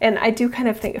 And I do kind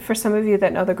of think, for some of you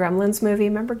that know the Gremlins movie,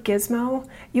 remember Gizmo?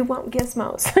 You want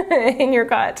gizmos in your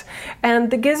gut.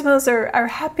 And the gizmos are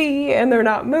happy, and they're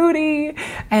not moody,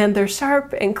 and they're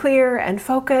sharp and clear and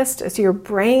focused. So your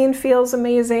brain feels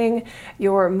amazing,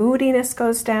 your moodiness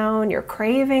goes down, your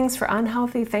cravings for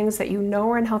unhealthy things that you know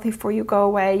are unhealthy for you go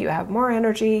away, you have more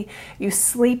energy, you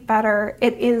sleep better.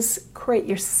 It is great.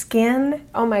 Your skin,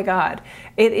 oh my God.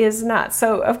 It is not.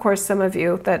 So, of course, some of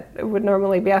you that would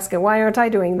normally be asking, why aren't I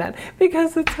doing that?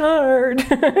 Because it's hard,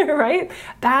 right?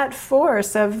 That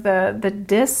force of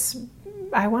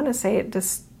I want to say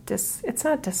it's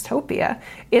not dystopia.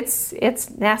 It's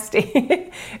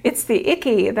nasty. It's the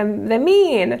icky, the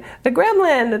mean, the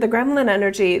gremlin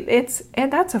energy.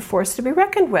 And that's a force to be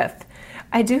reckoned with.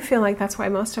 I do feel like that's why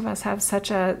most of us have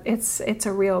it's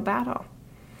a real battle.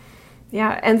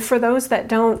 Yeah, and for those they've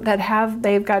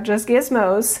got just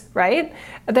gizmos, right?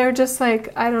 They're just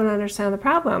like, I don't understand the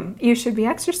problem. You should be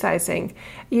exercising.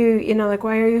 Like,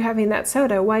 why are you having that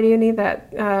soda? Why do you need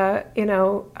that,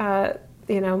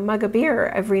 mug of beer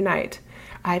every night?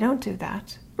 I don't do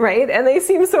that, right? And they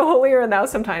seem so holier than thou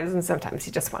sometimes, and sometimes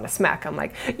you just want to smack them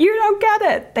like, you don't get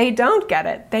it. They don't get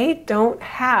it. They don't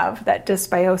have that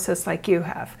dysbiosis like you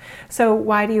have. So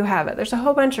why do you have it? There's a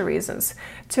whole bunch of reasons.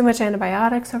 Too much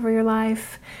antibiotics over your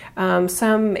life,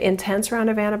 some intense round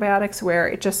of antibiotics where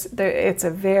it's a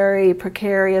very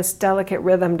precarious, delicate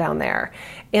rhythm down there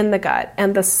in the gut,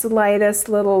 and the slightest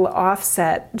little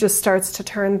offset just starts to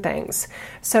turn things.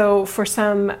 So for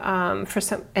some,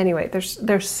 anyway,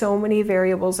 there's so many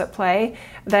variables at play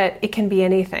that it can be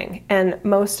anything, and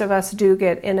most of us do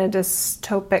get in a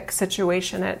dystopic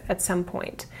situation at some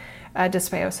point,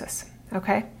 dysbiosis.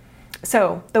 Okay.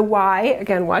 So the why,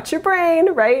 again, watch your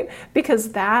brain, right?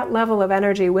 Because that level of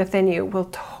energy within you will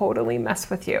totally mess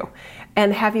with you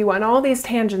and have you on all these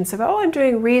tangents of, I'm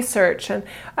doing research and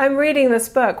I'm reading this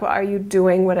book. Well, are you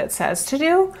doing what it says to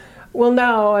do? Well,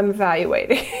 no, I'm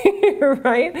evaluating,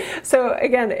 right? So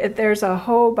again, there's a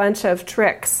whole bunch of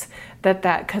tricks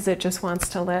because it just wants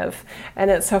to live.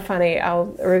 And it's so funny. I'll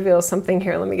reveal something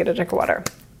here. Let me get a drink of water.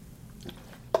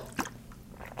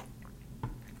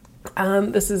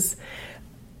 This is,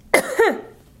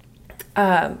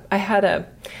 there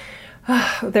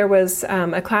was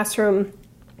a classroom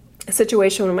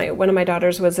situation when one of my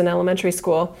daughters was in elementary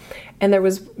school, and there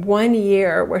was 1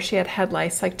 year where she had head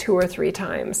lice like 2 or 3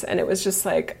 times, and it was just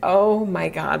like, oh my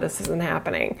God, this isn't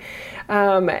happening.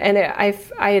 I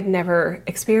had never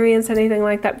experienced anything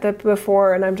like that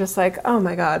before, and I'm just like, oh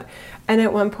my God. And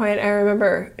at one point I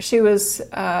remember she was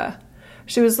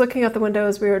She was looking out the window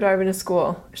as we were driving to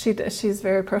school. She's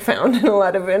very profound in a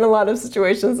lot of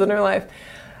situations in her life.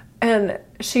 And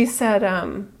she said,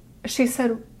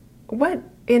 what,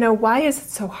 why is it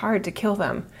so hard to kill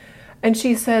them? And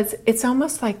she says, it's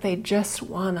almost like they just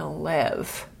want to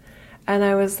live. And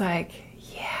I was like,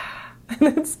 yeah,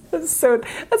 that's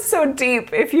so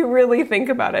deep if you really think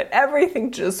about it.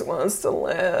 Everything just wants to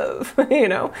live,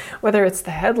 whether it's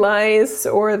the head lice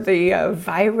or the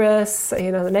virus,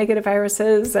 the negative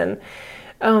viruses. And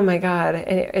oh my God,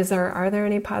 are there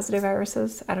any positive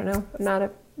viruses? I don't know. I'm not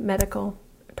a medical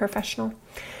professional.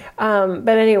 But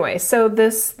anyway, so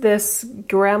this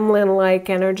gremlin-like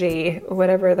energy,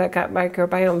 whatever that gut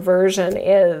microbiome version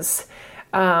is,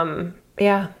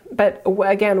 but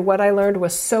again, what I learned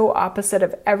was so opposite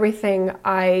of everything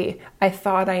I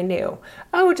thought I knew.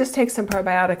 Oh, just take some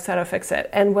probiotics, that'll fix it.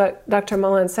 And what Dr.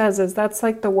 Mullen says is that's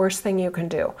like the worst thing you can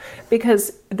do,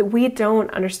 because we don't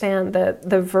understand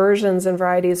the versions and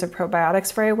varieties of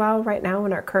probiotics very well right now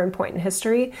in our current point in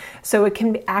history. So it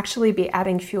can actually be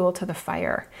adding fuel to the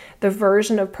fire. The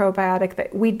version of probiotic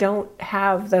that we don't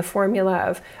have the formula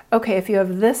of, okay, if you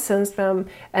have this symptom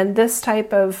and this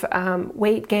type of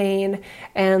weight gain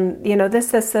and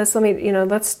this, let me,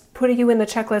 let's put you in the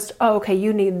checklist. Oh, okay,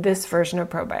 you need this version of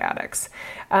probiotics.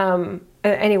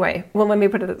 Anyway, well, let me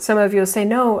put it, some of you will say,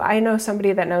 no, I know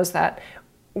somebody that knows that.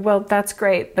 Well, that's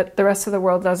great, but the rest of the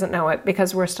world doesn't know it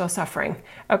because we're still suffering,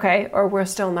 okay? Or we're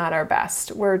still not our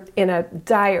best. We're in a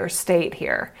dire state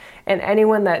here. And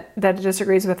anyone that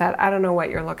disagrees with that, I don't know what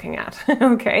you're looking at,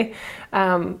 okay?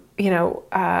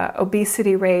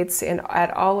 Obesity rates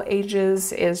at all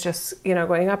ages is just,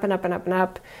 going up and up and up and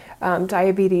up.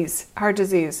 Diabetes, heart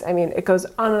disease, it goes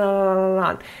on and on and on and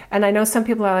on. And I know some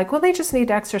people are like, well, they just need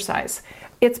to exercise.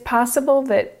 It's possible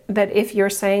that if you're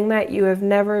saying that, you have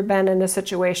never been in a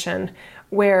situation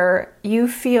where you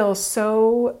feel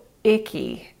so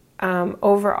icky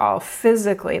overall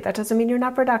physically. That doesn't mean you're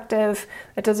not productive.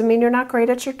 That doesn't mean you're not great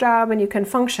at your job and you can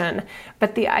function.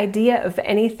 But the idea of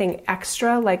anything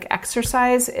extra like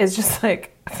exercise is just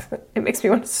like, it makes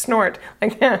me want to snort.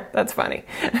 Like, yeah, that's funny,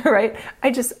 right?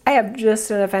 I have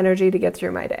just enough energy to get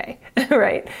through my day,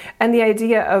 right? And the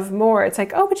idea of more, it's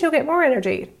like, oh, but you'll get more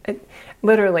energy.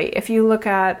 Literally, if you look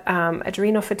at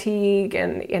adrenal fatigue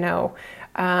and,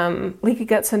 leaky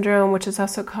gut syndrome, which is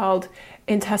also called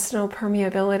intestinal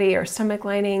permeability or stomach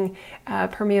lining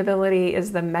permeability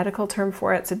is the medical term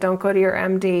for it. So don't go to your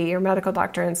MD, your medical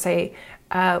doctor, and say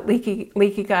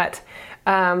leaky gut.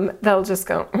 They'll just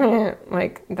go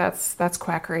like that's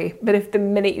quackery. But if the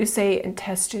minute you say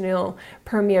intestinal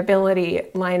lining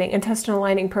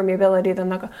permeability, then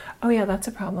they'll go, oh yeah, that's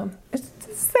a problem. It's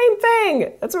the same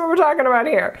thing. That's what we're talking about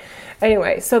here.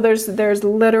 Anyway, so there's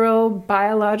literal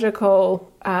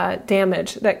biological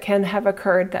damage that can have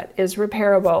occurred that is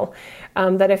repairable.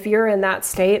 That if you're in that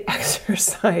state,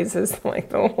 exercise is like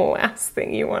the last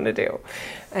thing you want to do.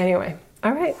 Anyway,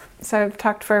 all right. So I've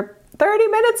talked for 30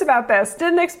 minutes about this.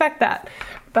 Didn't expect that.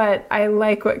 But I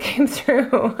like what came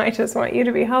through. I just want you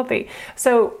to be healthy.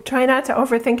 So try not to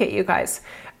overthink it, you guys.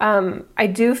 I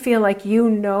do feel like you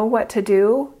know what to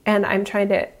do, and I'm trying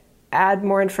to add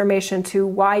more information to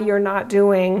why you're not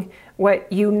doing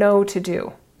what you know to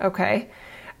do, okay?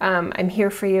 I'm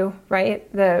here for you,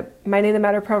 right? The Minding the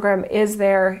Matter program is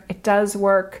there. It does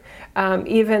work.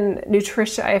 Even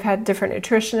nutrition, I've had different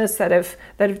nutritionists that have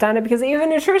done it, because even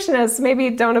nutritionists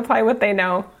maybe don't apply what they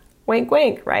know. Wink,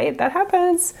 wink, right? That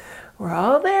happens. We're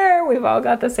all there. We've all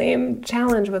got the same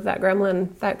challenge with that gremlin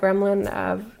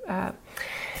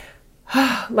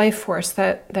life force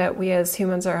that we as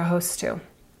humans are a host to.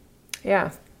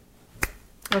 Yeah.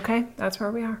 Okay, that's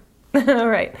where we are. All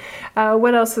right.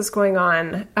 What else is going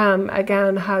on?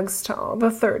 Again, hugs to all the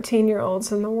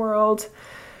 13-year-olds in the world.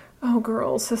 Oh,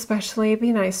 girls especially,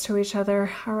 be nice to each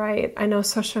other. All right. I know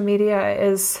social media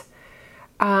is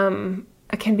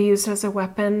can be used as a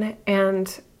weapon,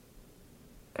 and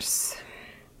if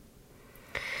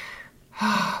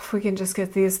we can just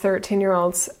get these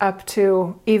 13-year-olds up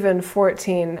to even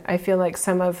 14, I feel like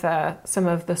some of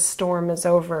the storm is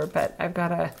over. But I've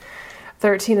got a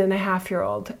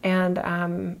 13-and-a-half-year-old,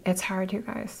 and it's hard, you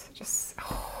guys. Just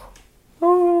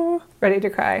ready to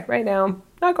cry right now.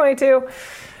 Not going to.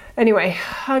 Anyway,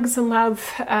 hugs and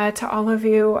love to all of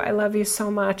you. I love you so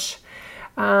much.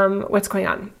 What's going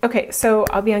on? Okay, so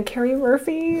I'll be on Carrie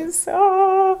Murphy's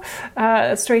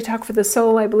Story Talk for the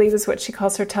Soul, I believe is what she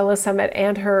calls her telesummit,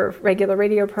 and her regular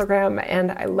radio program.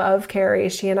 And I love Carrie.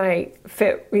 She and I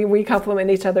fit, we complement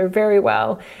each other very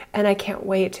well. And I can't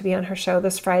wait to be on her show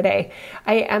this Friday.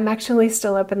 I am actually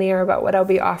still up in the air about what I'll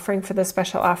be offering for the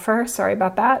special offer. Sorry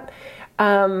about that.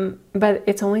 But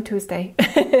it's only Tuesday.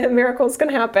 Miracles can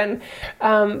happen.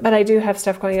 But I do have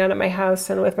stuff going on at my house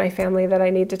and with my family that I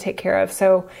need to take care of.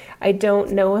 So I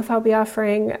don't know if I'll be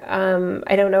offering.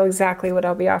 I don't know exactly what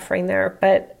I'll be offering there,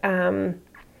 but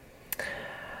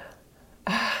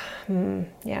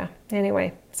yeah,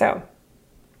 anyway, so,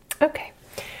 okay.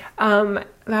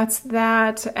 That's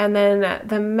that. And then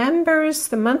the members,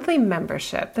 the monthly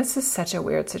membership. This is such a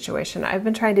weird situation. I've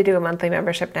been trying to do a monthly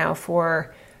membership now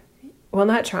for, well,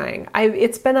 not trying.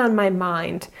 It's been on my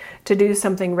mind to do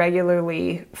something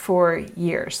regularly for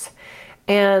years.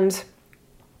 And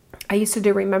I used to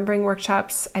do remembering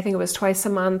workshops. I think it was twice a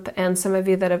month. And some of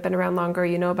you that have been around longer,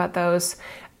 you know about those.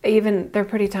 Even they're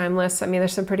pretty timeless. I mean,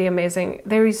 there's some pretty amazing.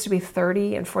 There used to be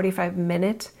 30 and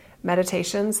 45-minute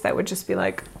meditations that would just be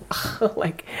like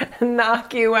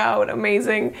knock you out.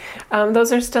 Amazing.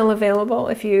 Those are still available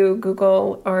if you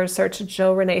Google or search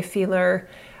Jill Renee Feeler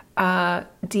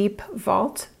Deep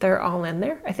Vault. They're all in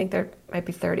there. I think there might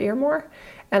be 30 or more.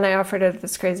 And I offered it at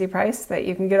this crazy price that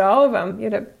you can get all of them.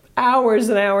 You know, hours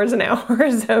and hours and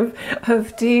hours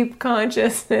of deep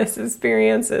consciousness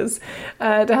experiences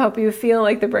to help you feel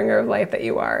like the bringer of light that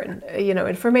you are, and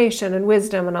information and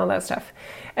wisdom and all that stuff.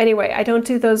 Anyway, I don't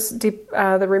do those deep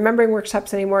the remembering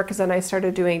workshops anymore, because then I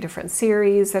started doing different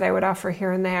series that I would offer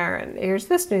here and there, and here's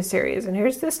this new series and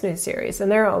here's this new series,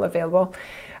 and they're all available.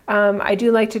 I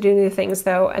do like to do new things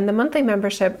though, and the monthly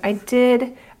membership, I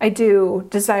do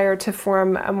desire to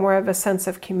form more of a sense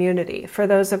of community for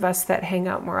those of us that hang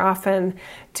out more often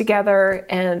together,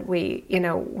 and we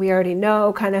already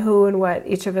know kind of who and what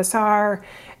each of us are.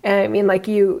 And I mean, like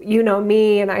you know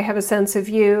me, and I have a sense of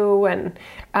you, and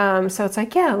so it's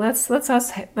like, yeah, let's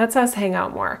us hang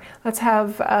out more. Let's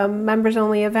have a members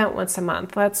only event once a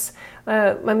month. Let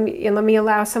me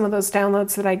allow some of those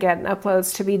downloads that I get and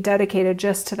uploads to be dedicated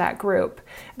just to that group.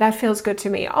 That feels good to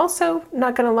me. Also,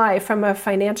 not going to lie, from a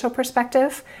financial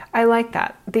perspective, I like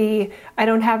that. I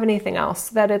don't have anything else,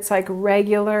 that it's like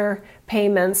regular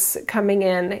payments coming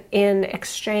in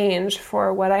exchange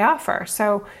for what I offer.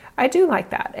 So I do like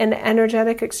that. And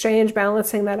energetic exchange,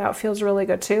 balancing that out, feels really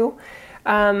good too.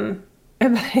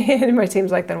 And my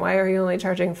team's like, then why are you only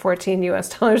charging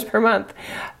 $14 per month?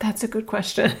 That's a good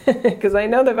question, because I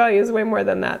know the value is way more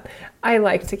than that. I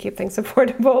like to keep things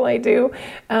affordable. I do.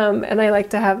 And I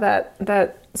like to have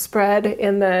that spread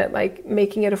in the, like,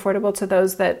 making it affordable to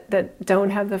those that don't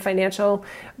have the financial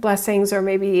blessings, or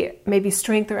maybe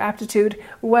strength or aptitude,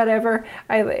 whatever.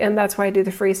 And that's why I do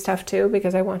the free stuff too,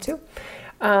 because I want to.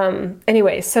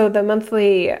 Anyway, so the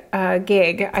monthly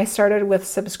gig, I started with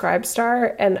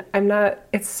Subscribestar, and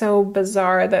it's so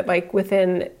bizarre that like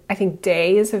within, I think,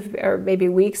 days or maybe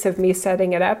weeks of me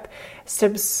setting it up,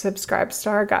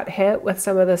 Subscribestar got hit with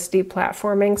some of this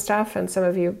deplatforming stuff, and some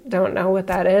of you don't know what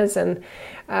that is, and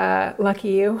lucky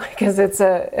you, because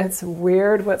it's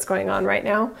weird what's going on right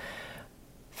now.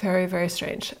 Very, very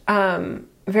strange.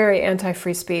 Very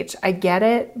anti-free speech. I get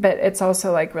it, but it's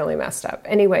also like really messed up.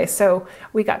 Anyway, so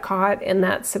we got caught in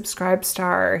that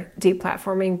Subscribestar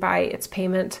deplatforming by its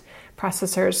payment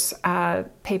processors.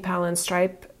 PayPal and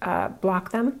Stripe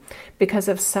block them because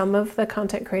of some of the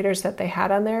content creators that they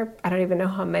had on there. I don't even know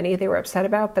how many they were upset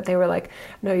about, but they were like,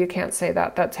 no, you can't say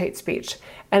that. That's hate speech.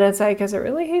 And it's like, is it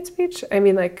really hate speech? I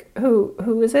mean, like,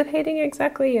 who is it hating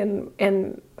exactly? And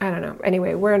I don't know.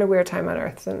 Anyway, we're in a weird time on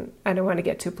Earth, and I don't want to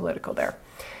get too political there.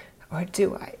 Or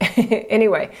do I?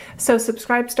 Anyway, so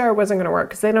Subscribestar wasn't going to work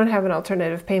because they don't have an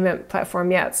alternative payment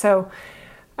platform yet. So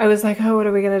I was like, oh, what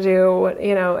are we going to do?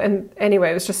 And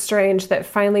anyway, it was just strange that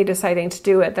finally deciding to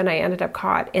do it, then I ended up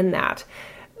caught in that.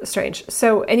 Strange.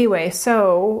 So anyway,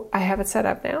 so I have it set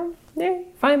up now. Yay,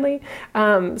 finally.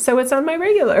 So it's on my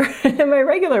regular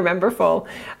memberful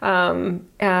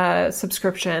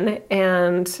subscription,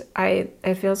 and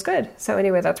it feels good. So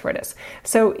anyway, that's where it is.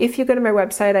 So if you go to my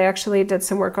website, I actually did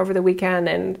some work over the weekend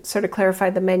and sort of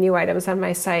clarified the menu items on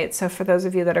my site. So for those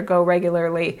of you that go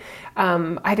regularly,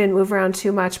 I didn't move around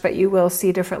too much, but you will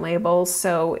see different labels.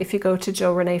 So if you go to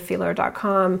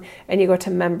jillreneefeeler.com and you go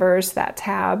to members, that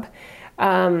tab,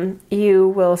 you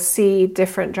will see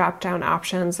different drop-down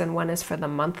options, and one is for the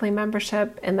monthly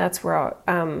membership, and that's where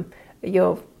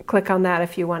you'll click on that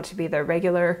if you want to be the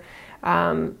regular. You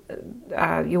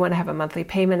want to have a monthly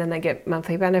payment and then get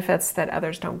monthly benefits that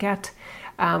others don't get.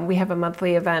 We have a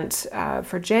monthly event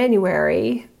for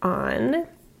January on, let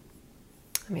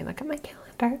me look at my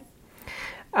calendar.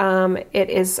 It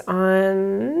is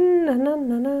on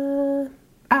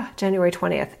January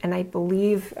 20th. And I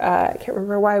believe, I can't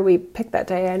remember why we picked that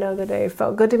day. I know the day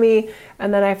felt good to me.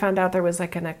 And then I found out there was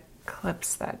like an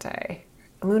eclipse that day.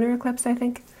 A lunar eclipse, I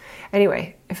think.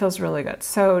 Anyway, it feels really good.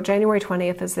 So January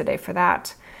 20th is the day for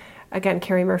that. Again,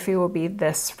 Carrie Murphy will be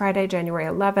this Friday, January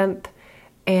 11th.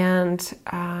 And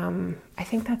I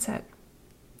think that's it.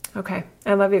 Okay.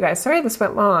 I love you guys. Sorry this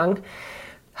went long,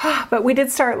 but we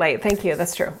did start late. Thank you.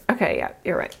 That's true. Okay. Yeah,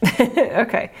 you're right.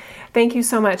 Okay. Thank you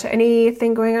so much.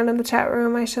 Anything going on in the chat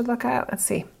room I should look at? Let's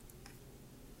see.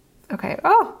 Okay.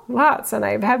 Oh, lots. And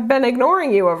I have been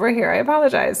ignoring you over here. I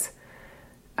apologize.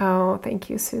 Oh, thank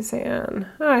you, Suzanne.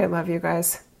 Oh, I love you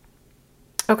guys.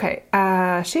 Okay.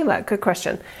 Sheila, good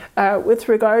question. With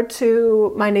regard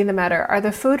to Minding the Matter, are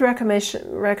the food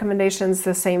recommendations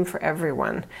the same for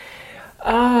everyone?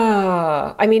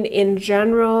 I mean, in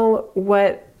general,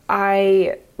 what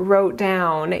I wrote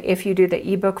down, if you do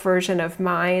the ebook version of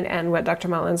mine and what Dr.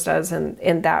 Mullins does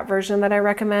in that version that I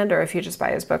recommend, or if you just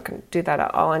buy his book and do that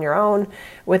all on your own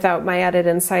without my added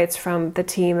insights from the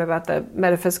team about the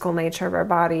metaphysical nature of our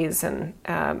bodies and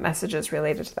messages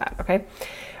related to that, okay?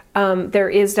 There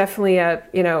is definitely a,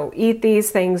 eat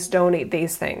these things, don't eat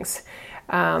these things.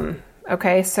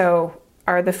 Okay, so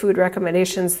are the food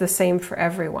recommendations the same for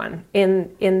everyone?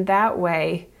 In that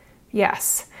way,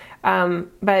 yes.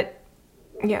 But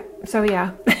yeah, so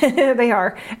yeah, they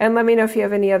are. And let me know if you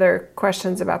have any other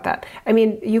questions about that. I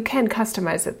mean, you can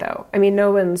customize it though. I mean,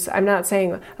 I'm not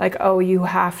saying like, oh, you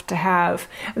have to have,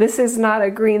 this is not a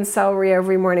green celery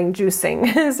every morning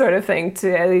juicing sort of thing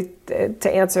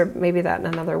to answer maybe that in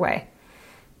another way.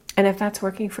 And if that's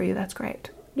working for you, that's great.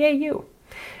 Yay, you.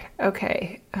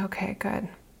 Okay, good.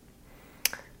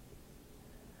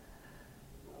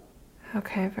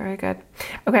 Okay, very good.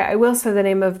 Okay, I will say the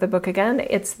name of the book again.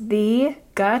 It's The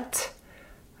Gut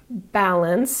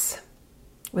Balance,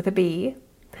 with a B,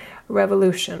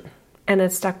 Revolution. And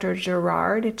it's Dr.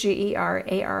 Gerard,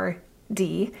 Gerard,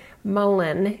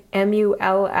 Mullin,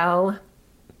 Mull.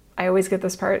 I always get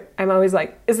this part. I'm always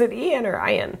like, is it E-N or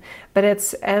I-N? But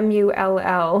it's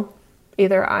Mull,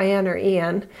 either I-N or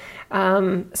E-N.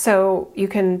 So you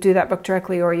can do that book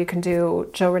directly, or you can do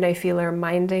Jill Renee Feeler,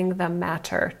 Minding the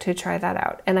Matter, to try that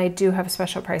out. And I do have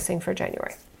special pricing for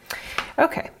January.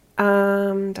 Okay.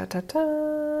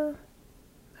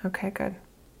 Okay, good.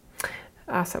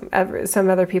 Awesome. Some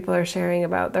other people are sharing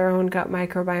about their own gut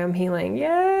microbiome healing.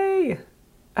 Yay!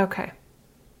 Okay.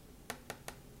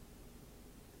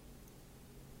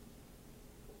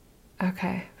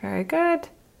 Okay, very good.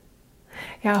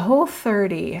 Yeah,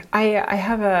 Whole30. I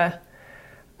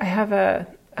have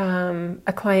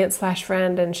a client /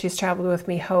 friend, and she's traveled with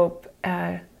me, Hope,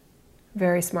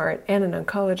 very smart, and an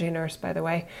oncology nurse, by the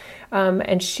way.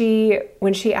 And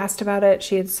when she asked about it,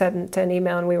 she had sent an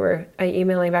email, and we were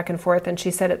emailing back and forth, and she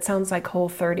said it sounds like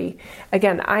Whole30.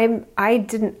 Again, I'm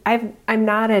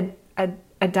not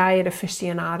a diet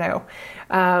aficionado.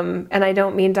 And I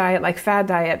don't mean diet like fad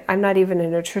diet. I'm not even a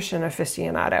nutrition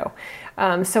aficionado.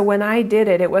 So when I did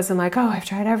it, it wasn't like, oh, I've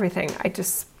tried everything.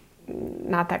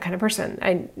 Not that kind of person.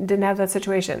 I didn't have that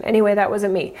situation. Anyway, that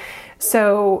wasn't me.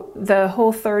 So the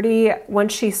Whole30,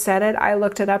 once she said it, I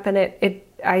looked it up, and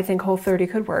I think Whole30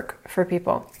 could work for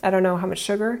people. I don't know how much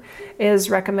sugar is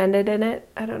recommended in it.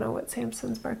 I don't know what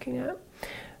Samson's barking at.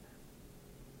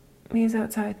 He's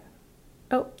outside.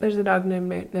 Oh, there's a dog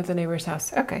named at the neighbor's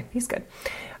house. Okay, he's good.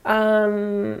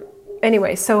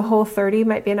 Anyway, so Whole30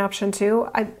 might be an option too.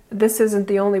 This isn't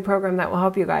the only program that will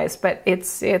help you guys, but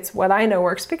it's what I know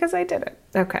works because I did it.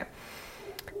 Okay.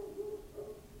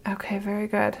 Okay, very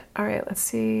good. All right, let's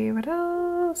see what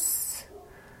else.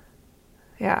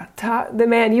 Yeah, the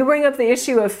man, you bring up the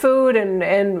issue of food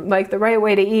and like the right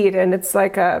way to eat, and it's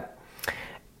like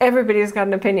everybody's got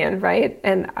an opinion, right?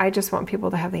 And I just want people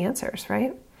to have the answers,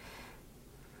 right?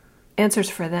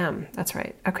 Answers for them. That's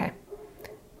right. Okay.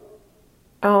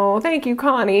 Oh, thank you,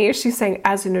 Connie. She's saying,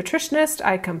 as a nutritionist,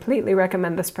 I completely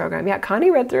recommend this program. Yeah, Connie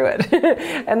read through it.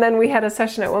 And then we had a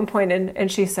session at one point,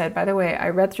 and she said, by the way, I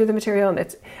read through the material,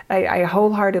 and I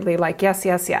wholeheartedly like,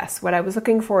 yes. What I was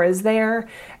looking for is there,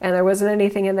 and there wasn't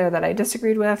anything in there that I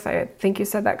disagreed with. I think you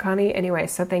said that, Connie. Anyway,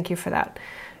 so thank you for that.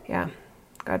 Yeah,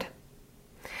 good.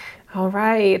 All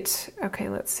right. Okay,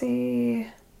 let's see.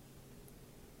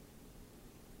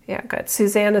 Yeah, good.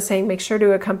 Suzanne is saying, make sure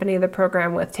to accompany the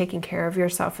program with taking care of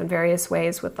yourself in various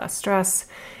ways with less stress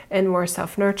and more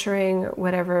self-nurturing,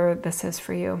 whatever this is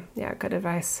for you. Yeah, good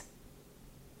advice.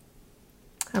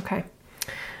 Okay.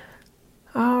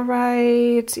 All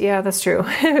right. Yeah, that's true.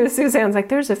 Suzanne's like,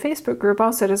 there's a Facebook group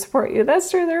also to support you. That's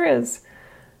true, there is.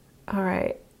 All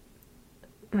right.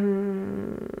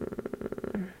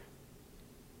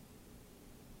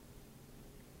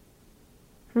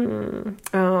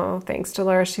 Oh, thanks,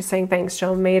 Dolores. She's saying, thanks,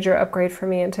 Jill. Major upgrade for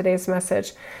me in today's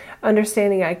message.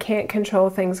 Understanding I can't control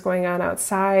things going on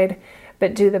outside,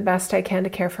 but do the best I can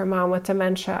to care for Mom with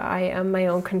dementia. I am my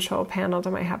own control panel to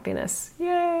my happiness.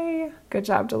 Yay! Good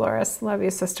job, Dolores. Love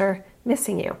you, sister.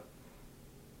 Missing you.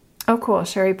 Oh, cool.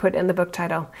 Sherry put in the book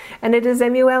title. And it is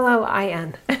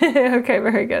Mullin. Okay,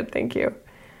 very good. Thank you.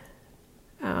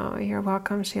 Oh, you're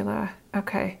welcome, Sheila.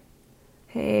 Okay.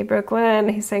 Hey, Brooklyn.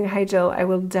 He's saying, hi, Jill. I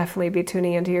will definitely be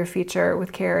tuning into your feature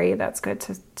with Carrie. That's good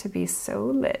to be so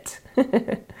lit.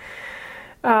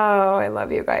 Oh, I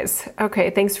love you guys.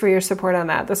 Okay, thanks for your support on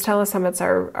that. Those telesummits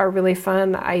are really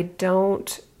fun.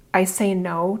 I say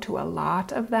no to a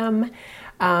lot of them.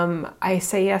 I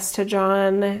say yes to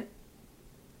John.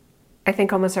 I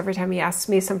think almost every time he asks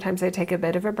me. Sometimes I take a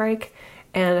bit of a break,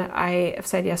 and I have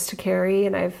said yes to Carrie,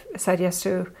 and I've said yes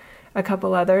to a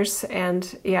couple others.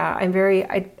 And yeah,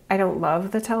 I don't love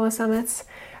the telesummits,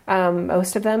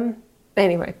 most of them.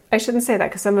 Anyway, I shouldn't say that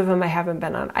because some of them I haven't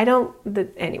been on.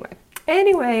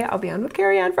 Anyway, I'll be on with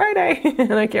Carrie on Friday,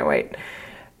 and I can't wait.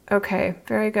 Okay,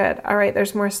 very good. All right,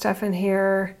 there's more stuff in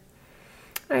here.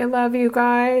 I love you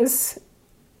guys.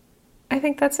 I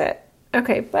think that's it.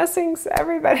 Okay, blessings,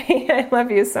 everybody. I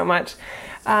love you so much.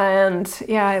 And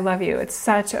yeah, I love you. It's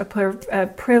such a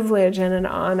privilege and an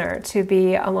honor to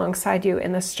be alongside you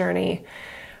in this journey.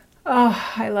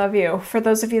 Oh, I love you. For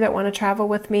those of you that want to travel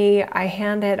with me, I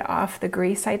handed off the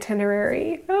Greece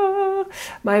itinerary,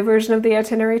 my version of the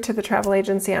itinerary, to the travel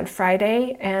agency on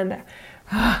Friday. And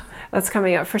that's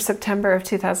coming up for September of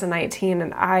 2019.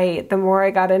 And the more I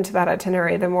got into that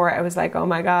itinerary, the more I was like, oh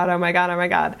my God, oh my God, oh my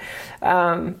God.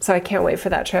 So I can't wait for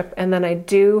that trip. And then I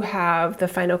do have the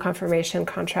final confirmation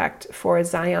contract for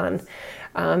Zion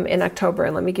in October.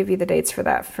 And let me give you the dates for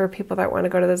that for people that want to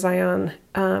go to the Zion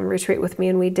retreat with me.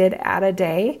 And we did add a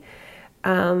day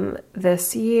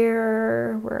this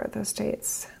year. Where are those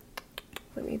dates?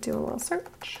 Let me do a little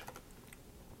search.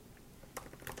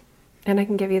 And I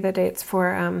can give you the dates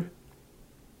for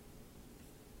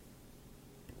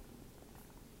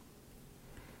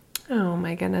oh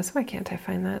my goodness, why can't I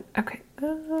find that? Okay,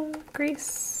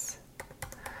 Greece.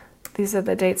 These are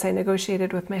the dates I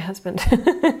negotiated with my husband,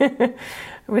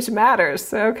 which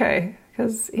matters. Okay,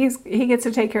 because he gets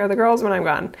to take care of the girls when I'm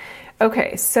gone.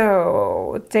 Okay,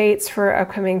 so dates for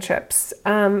upcoming trips.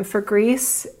 For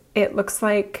Greece, it looks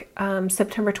like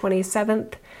September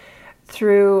 27th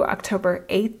through October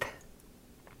 8th.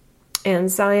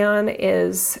 And Zion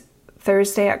is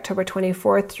Thursday, October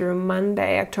 24th through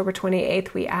Monday, October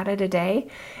 28th. We added a day.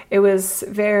 It was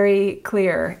very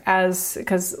clear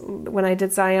because when I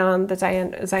did Zion, the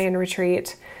Zion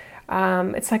retreat,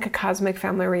 it's like a cosmic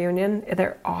family reunion.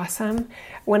 They're awesome.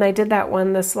 When I did that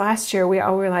one this last year, we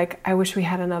all were like, I wish we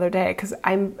had another day. Because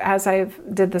as I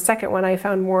did the second one, I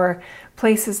found more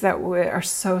places that are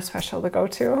so special to go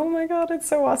to. Oh my God, it's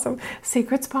so awesome.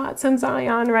 Secret spots in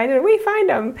Zion, right? And we find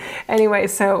them. Anyway,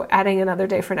 so adding another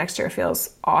day for next year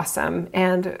feels awesome.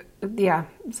 And yeah,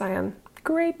 Zion,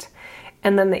 great.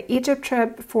 And then the Egypt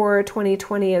trip for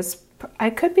 2020 I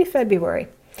could be February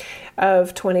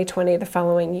of 2020, the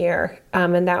following year.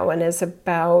 And that one is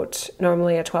about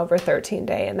normally a 12 or 13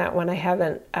 day. And that one I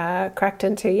haven't cracked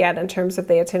into yet in terms of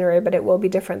the itinerary, but it will be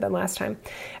different than last time.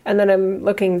 And then I'm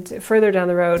looking further down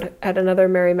the road at another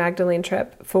Mary Magdalene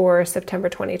trip for September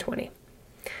 2020.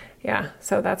 Yeah,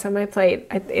 so that's on my plate.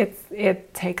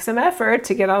 It takes some effort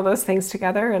to get all those things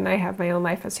together, and I have my own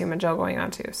life as Human Jill going on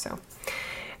too. So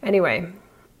anyway.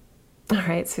 All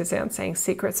right, Suzanne saying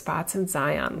secret spots in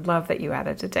Zion. Love that you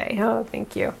added today. Oh,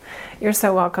 thank you. You're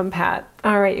so welcome, Pat.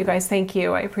 All right, you guys, thank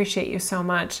you. I appreciate you so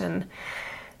much. And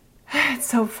it's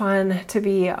so fun to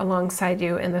be alongside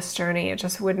you in this journey. It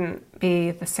just wouldn't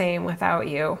be the same without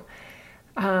you.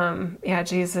 Yeah,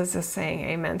 Jesus is saying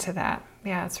amen to that.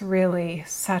 Yeah, it's really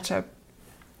so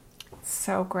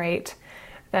great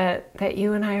that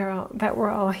you and I that we're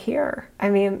all here. I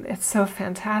mean, it's so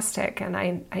fantastic, and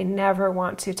I never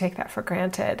want to take that for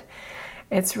granted.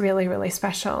 It's really, really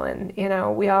special, and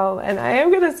we all, and I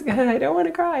don't want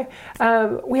to cry.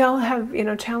 We all have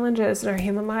challenges in our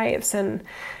human lives, and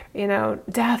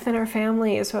death in our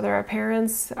families, whether our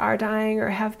parents are dying or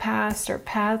have passed, or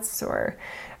pets, or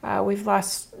we've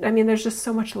lost. I mean, there's just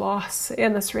so much loss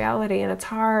in this reality, and it's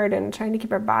hard, and trying to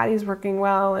keep our bodies working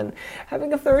well, and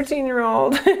having a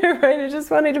 13-year-old, right? I just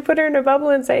wanted to put her in a bubble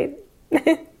and say,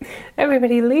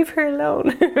 everybody leave her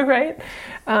alone, right?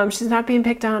 She's not being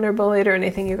picked on or bullied or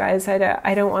anything, you guys.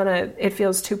 I don't want to, it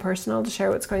feels too personal to share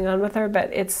what's going on with her,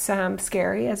 but it's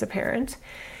scary as a parent.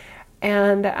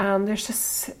 And there's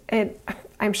just,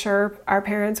 I'm sure our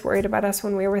parents worried about us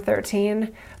when we were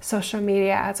 13. Social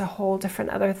media adds a whole different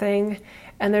other thing.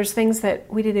 And there's things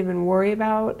that we didn't even worry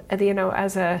about,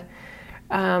 as a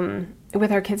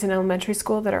with our kids in elementary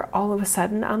school that are all of a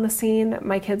sudden on the scene.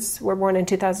 My kids were born in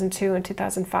 2002 and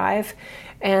 2005,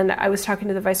 and I was talking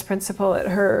to the vice principal at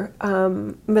her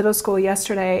middle school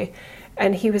yesterday,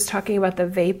 and he was talking about the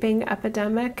vaping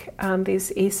epidemic,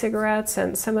 these e-cigarettes,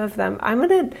 and some of them.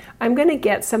 I'm gonna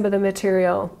get some of the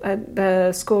material.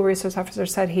 The school resource officer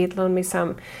said he'd loan me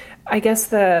some. I guess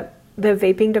the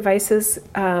vaping devices,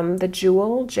 the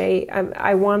Juul,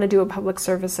 I want to do a public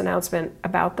service announcement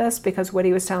about this, because what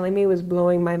he was telling me was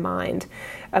blowing my mind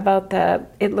about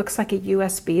it looks like a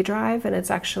USB drive, and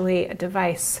it's actually a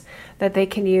device that they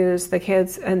can use, the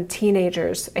kids and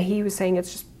teenagers. He was saying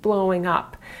it's just blowing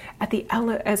up at the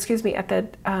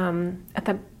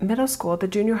middle school, the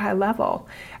junior high level,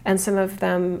 and some of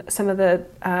the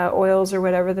oils or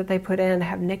whatever that they put in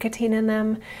have nicotine in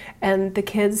them, and the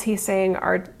kids, he's saying,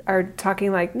 are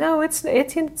talking like, no, it's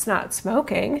not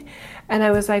smoking, and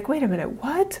I was like, wait a minute,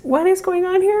 what is going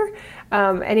on here?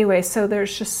 Anyway, so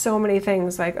there's just so many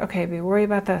things like, okay, be worried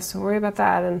about this and worry about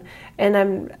that, and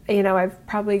I'm, I've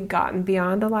probably gotten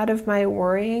beyond a lot of my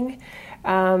worrying,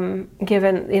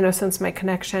 given, since my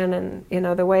connection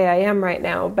and, the way I am right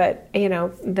now. But,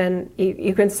 then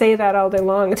you can say that all day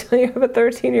long until you have a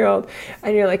 13-year-old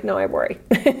and you're like, no, I worry.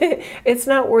 It's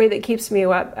not worry that keeps me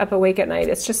up awake at night.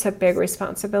 It's just a big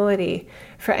responsibility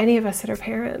for any of us that are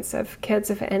parents of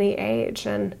kids of any age,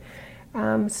 and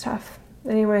stuff.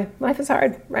 Anyway, life is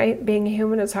hard, right? Being a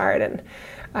human is hard, and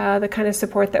the kind of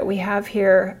support that we have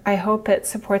here, I hope it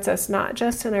supports us not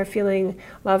just in our feeling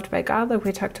loved by God, like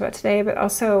we talked about today, but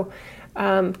also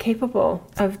capable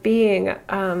of being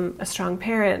a strong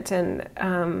parent and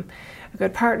a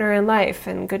good partner in life,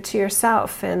 and good to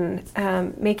yourself, and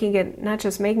not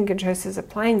just making good choices,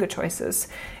 applying good choices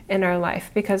in our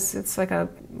life, because it's like a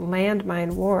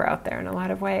landmine war out there in a lot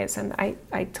of ways, and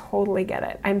I totally get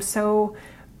it. I'm so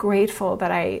grateful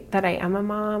that I am a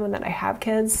mom and that I have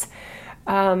kids.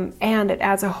 And it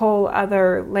adds a whole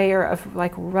other layer of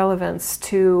like relevance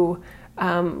to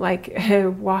like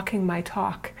walking my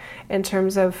talk in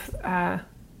terms of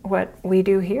what we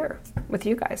do here with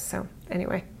you guys. So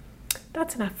anyway,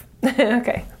 that's enough.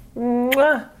 Okay.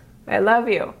 Mwah. I love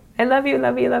you. I love you,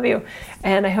 love you, love you.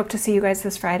 And I hope to see you guys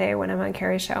this Friday when I'm on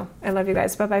Carrie's show. I love you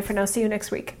guys. Bye-bye for now. See you next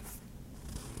week.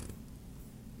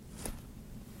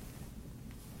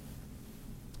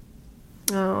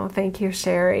 Oh, thank you,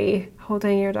 Sherry.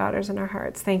 Holding your daughters in our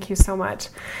hearts. Thank you so much.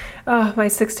 Oh, my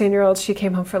 16-year-old, she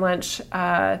came home for lunch.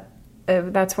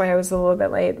 That's why I was a little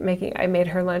bit late. I made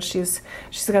her lunch. She's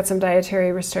got some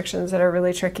dietary restrictions that are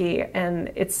really tricky.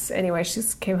 And anyway, she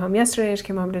came home yesterday, she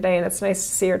came home today, and it's nice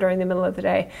to see her during the middle of the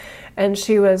day. And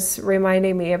she was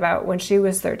reminding me about when she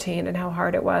was 13 and how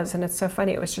hard it was. And it's so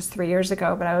funny. It was just 3 years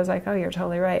ago, but I was like, oh, you're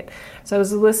totally right. So I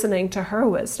was listening to her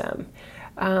wisdom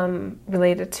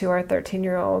related to our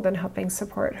 13-year-old and helping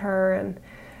support her and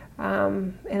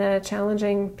in a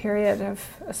challenging period of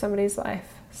somebody's life.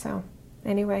 So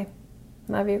anyway,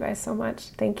 love you guys so much.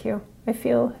 Thank you. I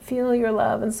feel your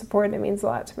love and support, and it means a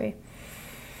lot to me.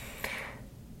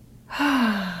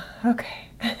 Okay.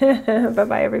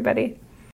 Bye-bye, everybody.